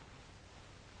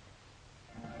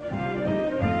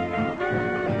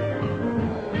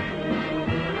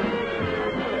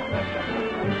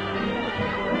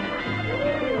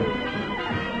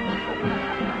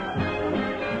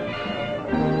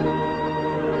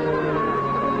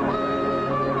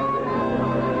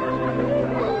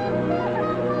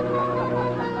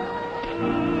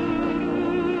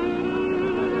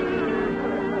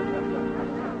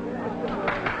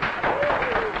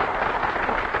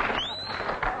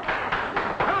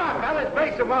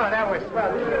 Come on, that was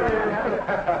swell.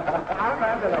 I'm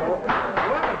under the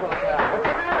wonderful. What's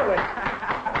the matter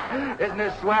with you? Isn't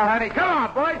this swell, honey? Come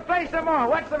on, boys, play some more.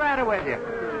 What's the matter with you?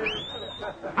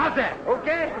 How's that?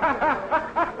 Okay?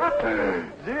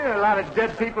 Gee, a lot of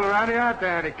dead people around here, aren't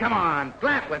there, honey? Come on,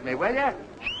 clap with me, will you?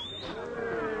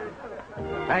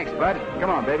 Thanks, bud. Come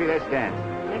on, baby, let's dance.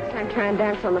 Next time, try and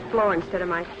dance on the floor instead of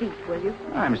my feet, will you?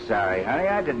 I'm sorry, honey.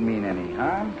 I didn't mean any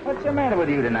harm. What's the matter with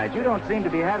you tonight? You don't seem to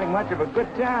be having much of a good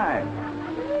time.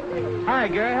 Hi,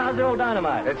 Gary. How's the old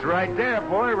dynamite? It's right there,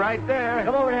 boy, right there.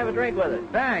 Come over and have a drink with us.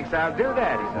 Thanks, I'll do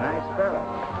that. He's a nice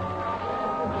fellow.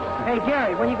 Hey,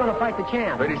 Gary, when are you going to fight the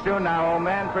champ? Pretty soon now, old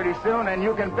man, pretty soon, and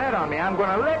you can bet on me. I'm going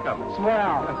to lick him.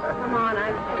 Swell. Come on,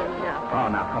 I've had enough. Oh,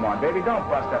 now, come on, baby. Don't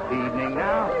bust up the evening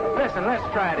now. Listen, let's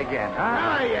try it again, huh?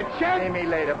 Ah, you chump! See me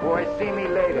later, boys. See me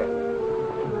later.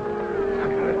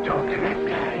 I'm going to talk to that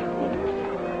guy.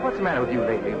 What's the matter with you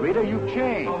lately, Rita? You've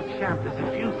changed. Oh, champ, there's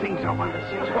a few things I want to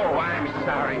say. Oh, I'm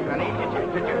sorry, honey.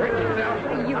 Did you hurt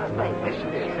yourself? You play.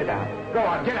 Listen, sit down. Go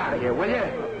on, get out of here, will you?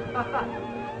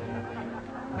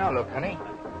 Now, look, honey.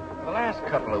 The last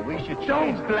couple of weeks, you changed.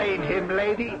 Don't blame him,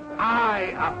 lady.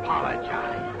 I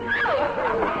apologize.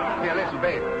 Here, listen,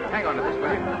 babe. Hang on to this,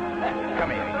 will you? Come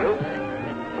here, you.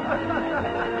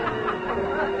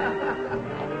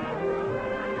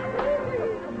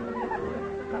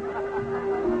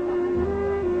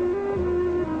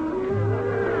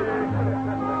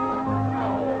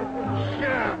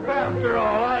 Sheriff, after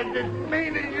all, I didn't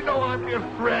mean it. You know I'm your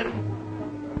friend.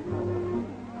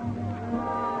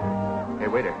 Hey,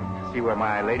 waiter, see where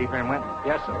my lady friend went?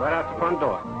 Yes, sir. Right out the front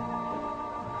door.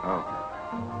 Oh.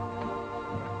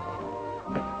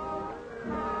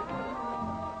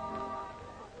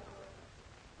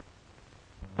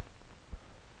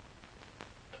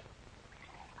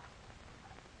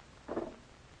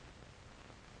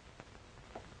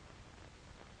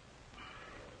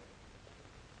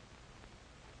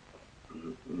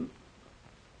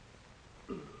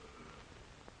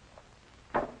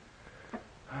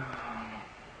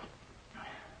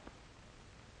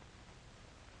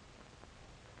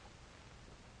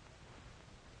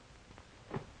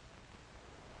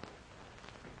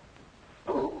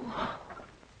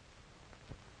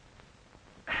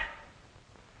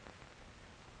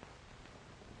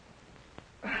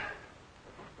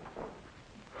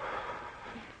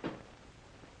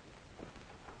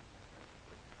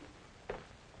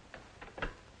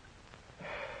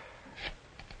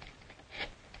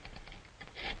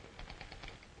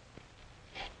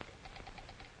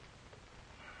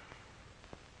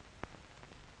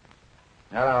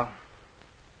 Hello.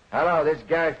 Hello, this is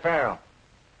Gary Farrell.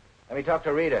 Let me talk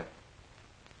to Rita.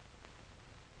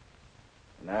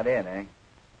 Not in, eh?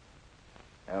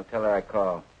 I'll tell her I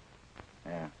called.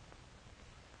 Yeah.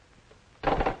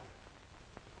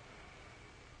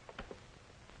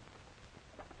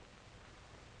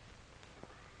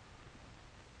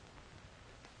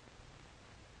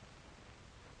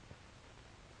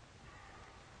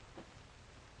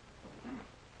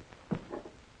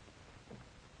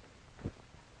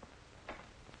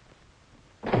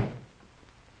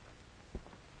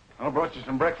 I brought you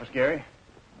some breakfast, Gary.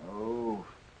 Oh.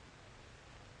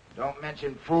 Don't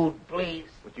mention food, please.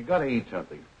 But you gotta eat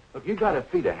something. Look, you gotta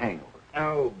feed a hangover.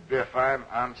 Oh, Biff,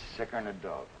 I'm sicker than a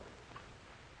dog.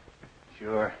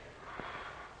 Sure.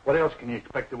 What else can you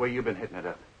expect the way you've been hitting it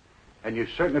up? And you've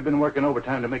certainly been working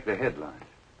overtime to make the headlines.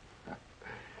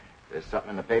 There's something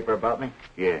in the paper about me?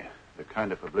 Yeah, the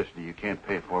kind of publicity you can't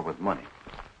pay for with money.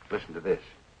 Listen to this.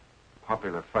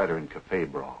 Popular fighter in cafe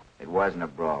brawl. It wasn't a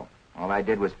brawl. All I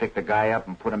did was pick the guy up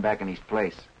and put him back in his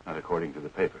place. Not according to the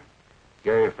paper.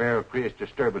 Gary Farrell creates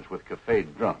disturbance with cafe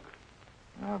drunk.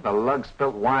 Oh, the lug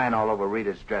spilt wine all over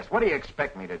Rita's dress. What do you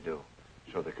expect me to do?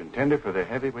 So the contender for the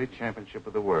heavyweight championship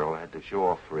of the world had to show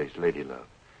off for his lady love.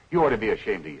 You ought to be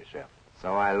ashamed of yourself.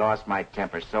 So I lost my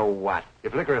temper. So what?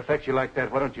 If liquor affects you like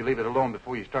that, why don't you leave it alone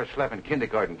before you start slapping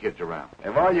kindergarten kids around?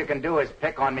 If all you can do is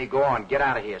pick on me, go on. Get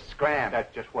out of here. Scram.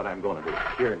 That's just what I'm going to do.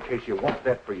 Here, in case you want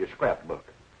that for your scrapbook.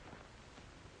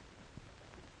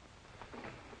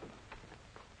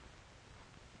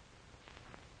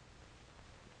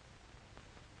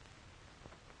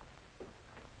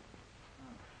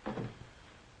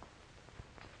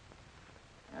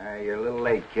 You're a little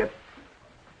late, Kip.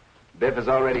 Biff has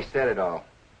already said it all.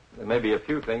 There may be a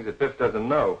few things that Biff doesn't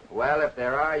know. Well, if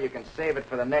there are, you can save it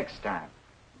for the next time.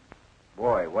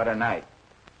 Boy, what a night.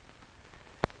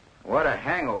 What a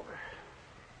hangover.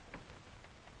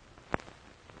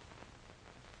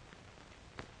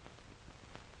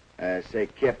 Say,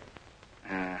 Kip,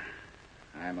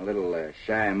 I'm a little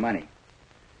shy of money.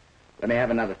 Let me have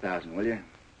another 1,000, will you?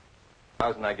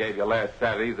 1,000 I gave you last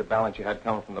Saturday is the balance you had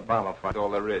coming from the bomber fund. That's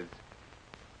all there is.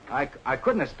 I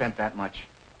couldn't have spent that much.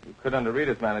 You could under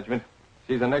Rita's management.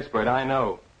 She's an expert, I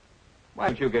know. Why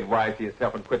don't you get wise to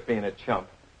yourself and quit being a chump?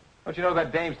 Don't you know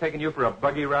that dame's taking you for a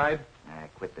buggy ride?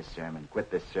 Quit the sermon.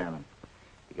 Quit the sermon.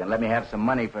 You can let me have some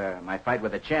money for my fight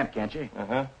with the champ, can't you?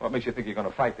 Uh-huh. What makes you think you're going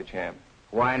to fight the champ?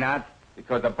 Why not?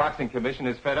 Because the boxing commission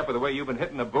is fed up with the way you've been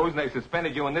hitting the booze, and they've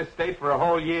suspended you in this state for a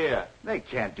whole year. They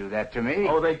can't do that to me.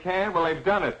 Oh, they can? Well, they've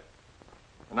done it.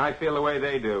 And I feel the way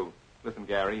they do. Listen,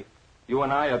 Gary, you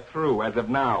and I are through as of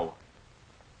now.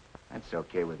 That's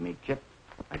okay with me, Kip.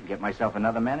 I can get myself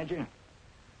another manager.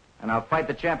 And I'll fight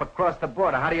the champ across the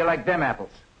border. How do you like them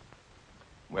apples?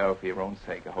 Well, for your own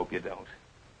sake, I hope you don't.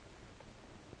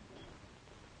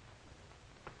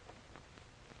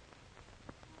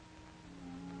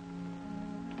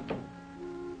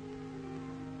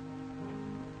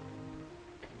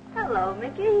 Hello,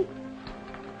 Mickey.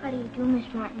 How do you do, Miss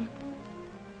Martin?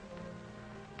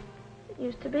 It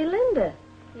used to be Linda.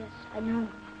 Yes, I know.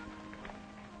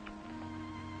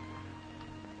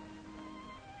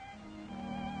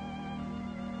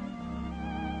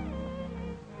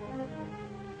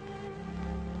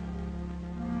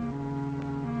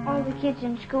 All the kids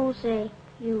in school say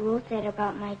You wrote that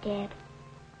about my dad.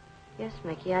 Yes,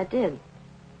 Mickey, I did.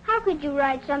 How could you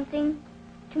write something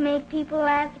to make people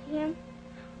laugh at him?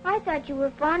 I thought you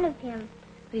were fond of him.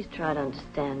 Please try to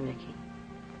understand, Mickey.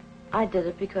 I did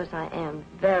it because I am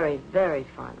very, very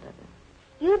fond of him.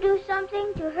 You do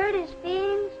something to hurt his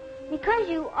feelings because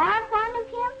you are fond of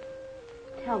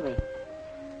him? Tell me,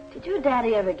 did your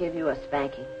daddy ever give you a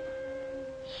spanking?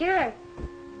 Sure.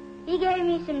 He gave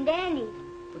me some dandies.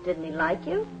 Well, didn't he like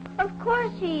you? Of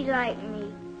course he liked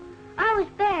me. I was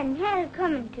bad and had it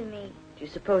coming to me. Do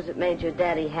you suppose it made your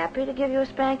daddy happy to give you a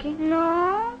spanking?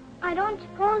 No, I don't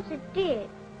suppose it did.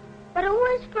 But it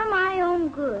was for my own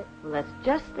good. Well, that's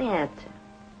just the answer.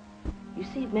 You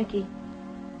see, Mickey,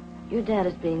 your dad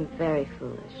is being very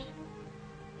foolish.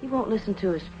 He won't listen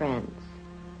to his friends.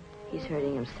 He's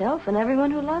hurting himself and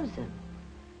everyone who loves him.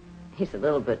 He's a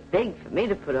little bit big for me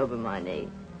to put over my knee.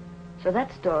 So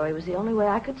that story was the only way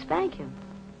I could spank him.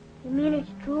 You mean it's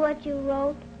true what you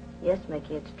wrote? Yes,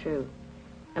 Mickey, it's true.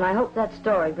 And I hope that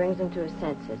story brings him to his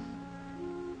senses.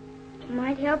 It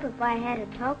might help if I had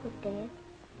a talk with Dad.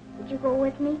 Would you go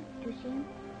with me to see him?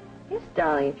 Yes,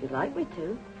 darling, if you'd like me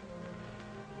to.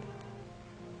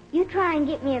 You try and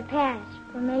get me a pass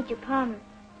for Major Palmer.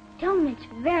 Tell him it's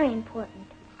very important.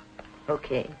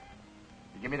 Okay.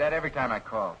 You give me that every time I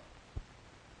call.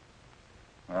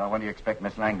 Well, when do you expect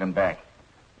Miss Langdon back?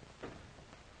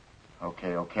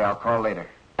 Okay, I'll call later.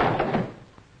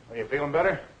 Are you feeling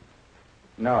better?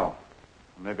 No.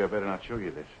 Well, maybe I better not show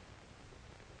you this.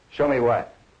 Show me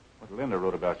what? What Linda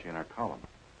wrote about you in our column.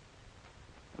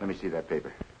 Let me see that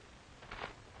paper.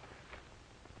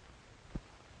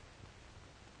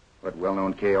 What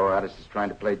well-known KO artist is trying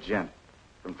to play gent?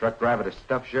 From truck driver to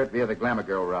stuffed shirt via the glamour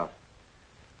girl route.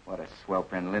 What a swell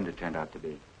friend Linda turned out to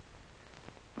be.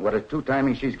 And what a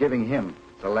two-timing she's giving him.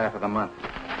 It's a laugh of the month.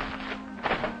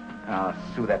 I'll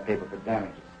sue that paper for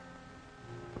damages.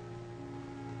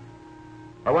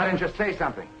 Well, why didn't you say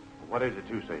something? What is it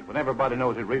to say? When everybody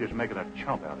knows it, readers are making a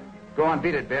chump out of it. Go on,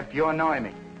 beat it, Biff. You annoy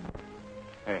me.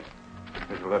 Hey,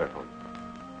 here's a letter for you.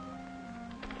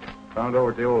 Found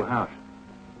over at the old house.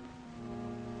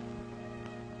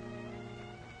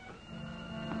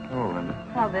 Oh, Linda.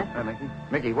 How, Biff? Hi, Mickey.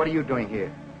 Mickey, what are you doing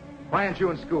here? Why aren't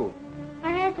you in school?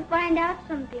 I had to find out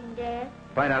something, Dad,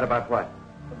 Find out about what?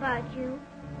 about you.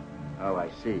 Oh, I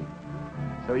see.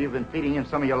 So you've been feeding him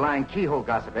some of your lying keyhole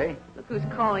gossip, eh? Look who's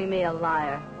calling me a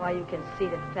liar. Why, you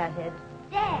conceited fathead.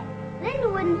 Dad, Linda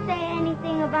wouldn't say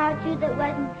anything about you that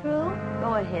wasn't true.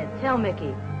 Go ahead. Tell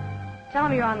Mickey. Tell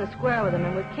him you're on the square with him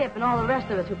and with Kip and all the rest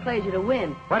of us who played you to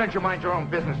win. Why don't you mind your own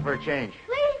business for a change?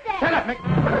 Please, Dad. Shut up, Mickey!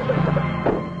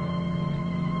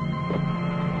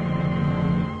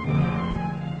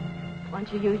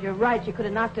 Once you used your right, you could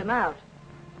have knocked him out.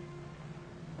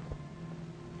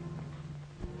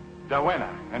 The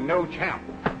winner and no champ.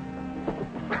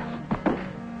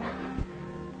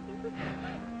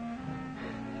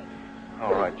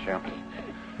 All right, champ.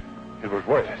 It was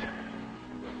worth it.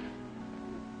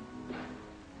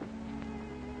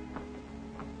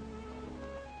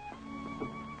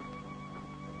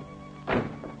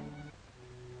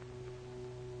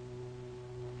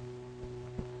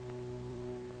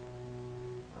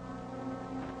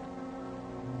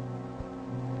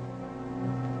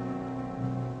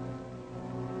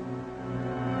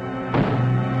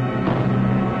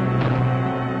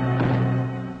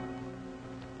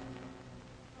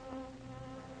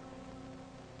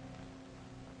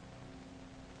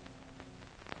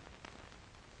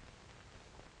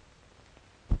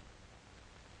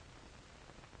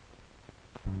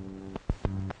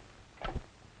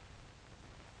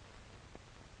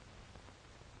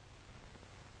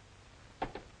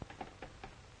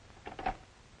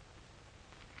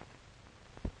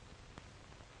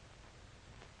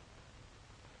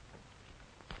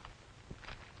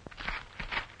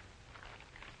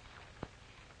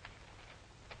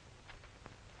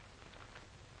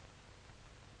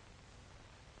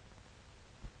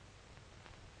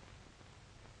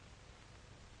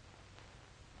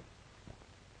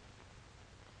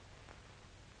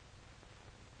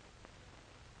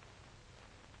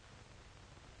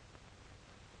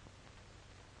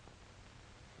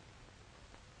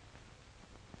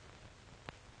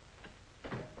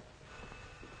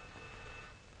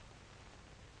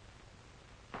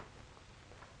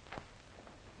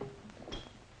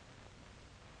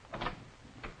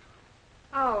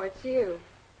 Oh, it's you.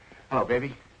 Hello,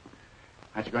 baby.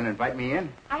 Aren't you going to invite me in?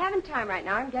 I haven't time right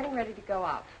now. I'm getting ready to go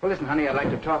out. Well, listen, honey, I'd like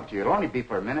to talk to you. It'll only be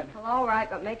for a minute. Well, all right,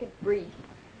 but make it brief.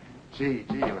 Gee,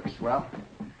 you look swell.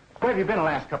 Where have you been the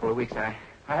last couple of weeks? I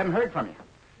haven't heard from you.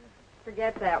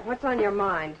 Forget that. What's on your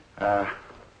mind?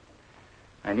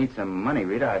 I need some money,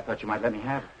 Rita. I thought you might let me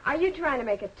have it. Are you trying to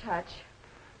make a touch?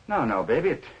 No, baby.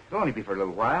 It'll only be for a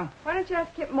little while. Why don't you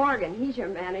ask Kip Morgan? He's your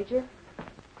manager.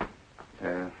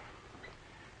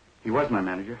 He was my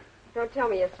manager. Don't tell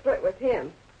me you split with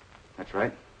him. That's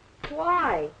right.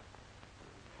 Why?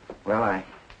 Well, I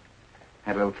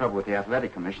had a little trouble with the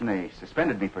athletic commission. They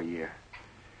suspended me for a year.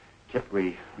 Kip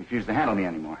refused to handle me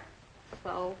anymore.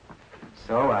 So?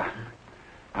 So,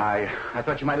 I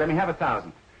thought you might let me have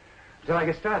 1,000 until I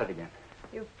get started again.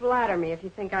 You flatter me if you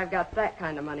think I've got that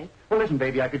kind of money. Well, listen,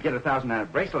 baby, I could get 1,000 on a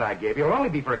bracelet I gave you. It'll only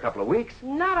be for a couple of weeks.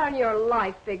 Not on your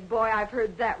life, big boy. I've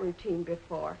heard that routine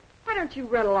before. Why don't you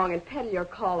run along and peddle your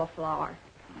cauliflower?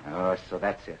 Oh, so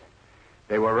that's it.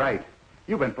 They were right.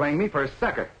 You've been playing me for a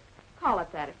sucker. Call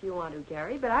it that if you want to,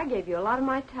 Gary, but I gave you a lot of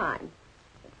my time.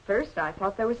 At first, I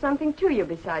thought there was something to you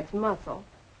besides muscle.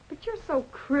 But you're so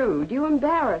crude. You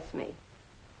embarrass me.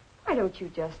 Why don't you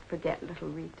just forget little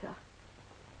Rita?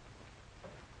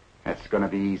 That's going to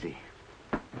be easy.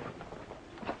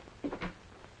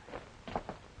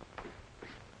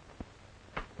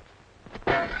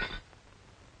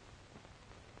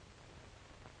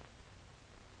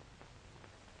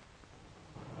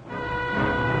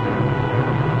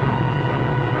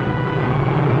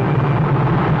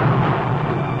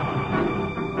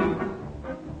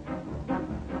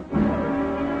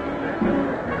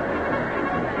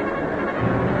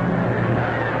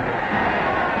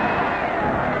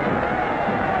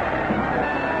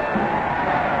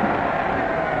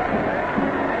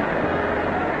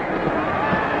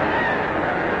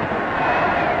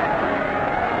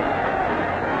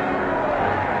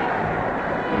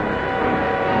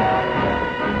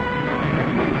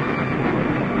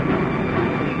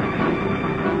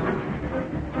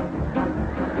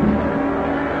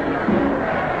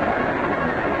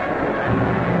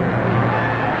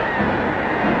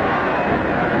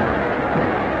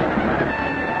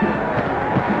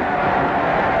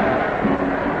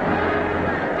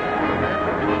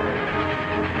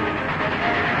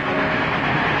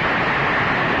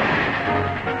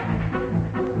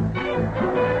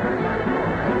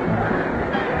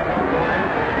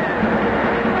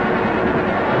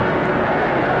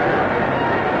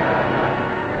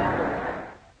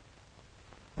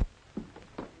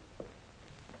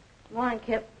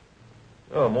 Kip.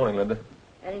 Oh, morning, Linda.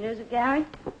 Any news of Gary?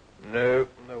 No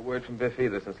word from Biff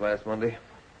either since last Monday.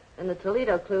 And the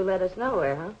Toledo clue led us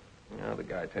nowhere, huh? No, the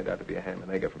guy turned out to be a ham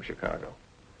and egger from Chicago.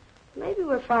 Maybe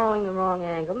we're following the wrong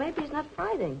angle. Maybe he's not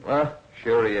fighting. Well,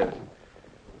 sure he is.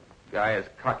 Guy as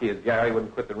cocky as Gary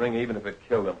wouldn't quit the ring even if it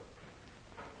killed him.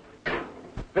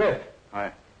 Biff.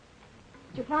 Hi.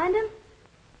 Did you find him?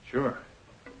 Sure.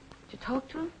 Did you talk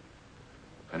to him?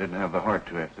 I didn't have the heart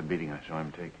to after the beating I saw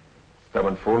him take.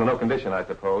 Stubborn fool in no condition, I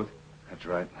suppose. That's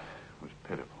right. It was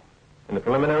pitiful. In the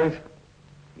preliminaries?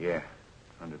 Yeah.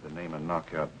 Under the name of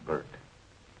Knockout Bert.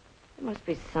 There must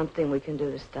be something we can do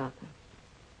to stop him.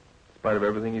 In spite of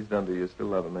everything he's done to you, you still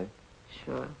love him, eh?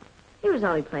 Sure. He was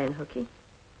only playing hooky.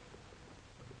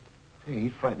 Hey,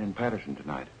 he's fighting in Patterson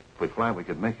tonight. If we fly, we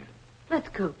could make it. Let's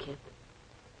go, Kip.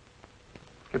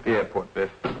 Get the airport, Biff.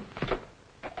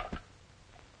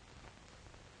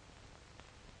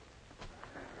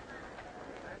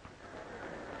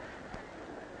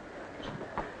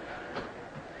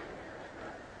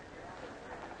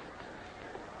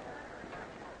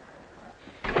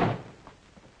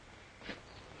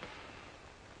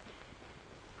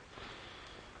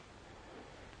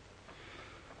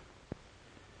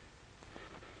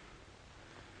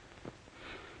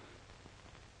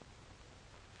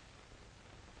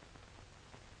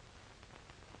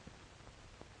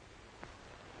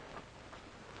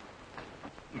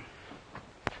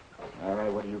 All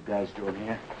right, what are you guys doing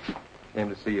here? Came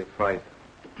to see you fight.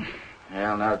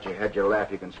 Well, now that you had your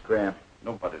laugh, you can scram.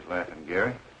 Nobody's laughing,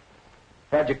 Gary.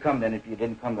 How'd you come, then, if you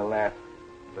didn't come to laugh?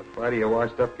 The fighter, you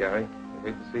washed up, Gary. I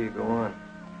hate to see you go on.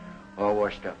 All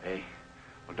washed up, eh?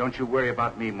 Well, don't you worry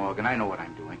about me, Morgan. I know what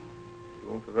I'm doing. You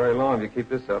won't for very long if you keep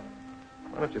this up.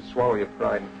 Why don't you swallow your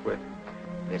pride and quit?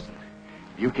 Listen,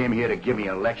 if you came here to give me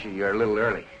a lecture, you're a little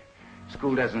early.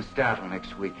 School doesn't start till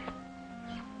next week.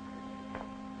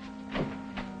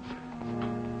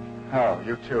 Oh,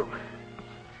 you too.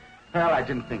 Well, I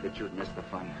didn't think that you'd miss the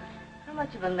fun. How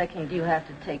much of a licking do you have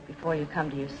to take before you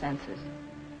come to your senses?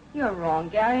 You're wrong,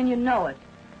 Gary, and you know it.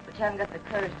 But you haven't got the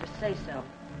courage to say so.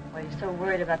 Why, you're so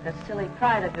worried about that silly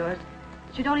pride of yours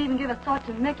that you don't even give a thought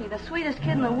to Mickey, the sweetest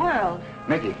kid in the world.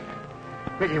 Mickey.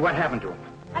 Mickey, what happened to him?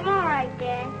 I'm all right,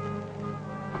 Dad.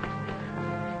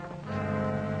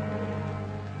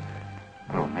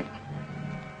 Oh, Mickey.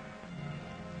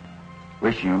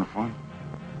 Where's your uniform?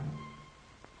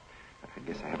 I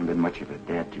guess I haven't been much of a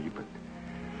dad to you, but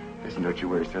listen, don't you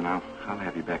worry, son. I'll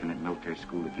have you back in that military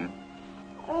school again.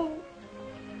 Oh,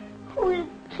 who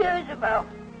cares about?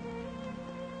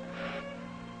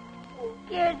 Who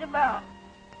cares about?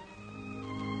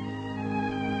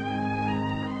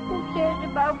 Who cares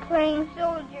about playing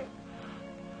soldier?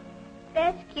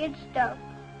 That's kid stuff.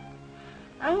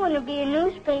 I want to be a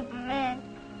newspaper man.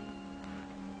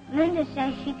 Linda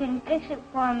says she can fix it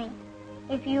for me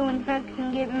if you and her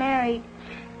can get married.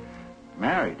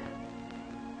 Married?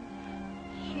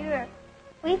 Sure.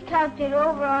 We've talked it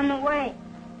over on the way,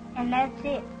 and that's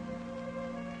it.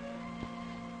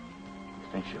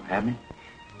 You think she'll have me?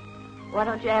 Why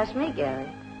don't you ask me, Gary?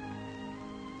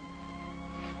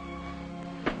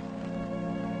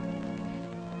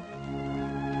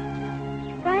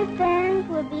 Striped fans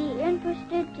will be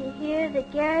interested to hear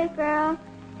that Gary Farrell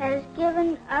has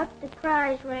given up the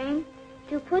prize ring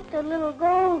to put the little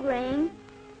gold ring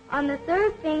on the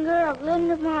third finger of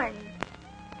Linda Martin.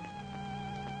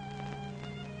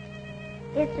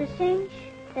 It's a cinch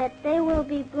that they will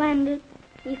be blended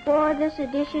before this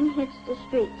edition hits the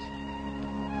streets.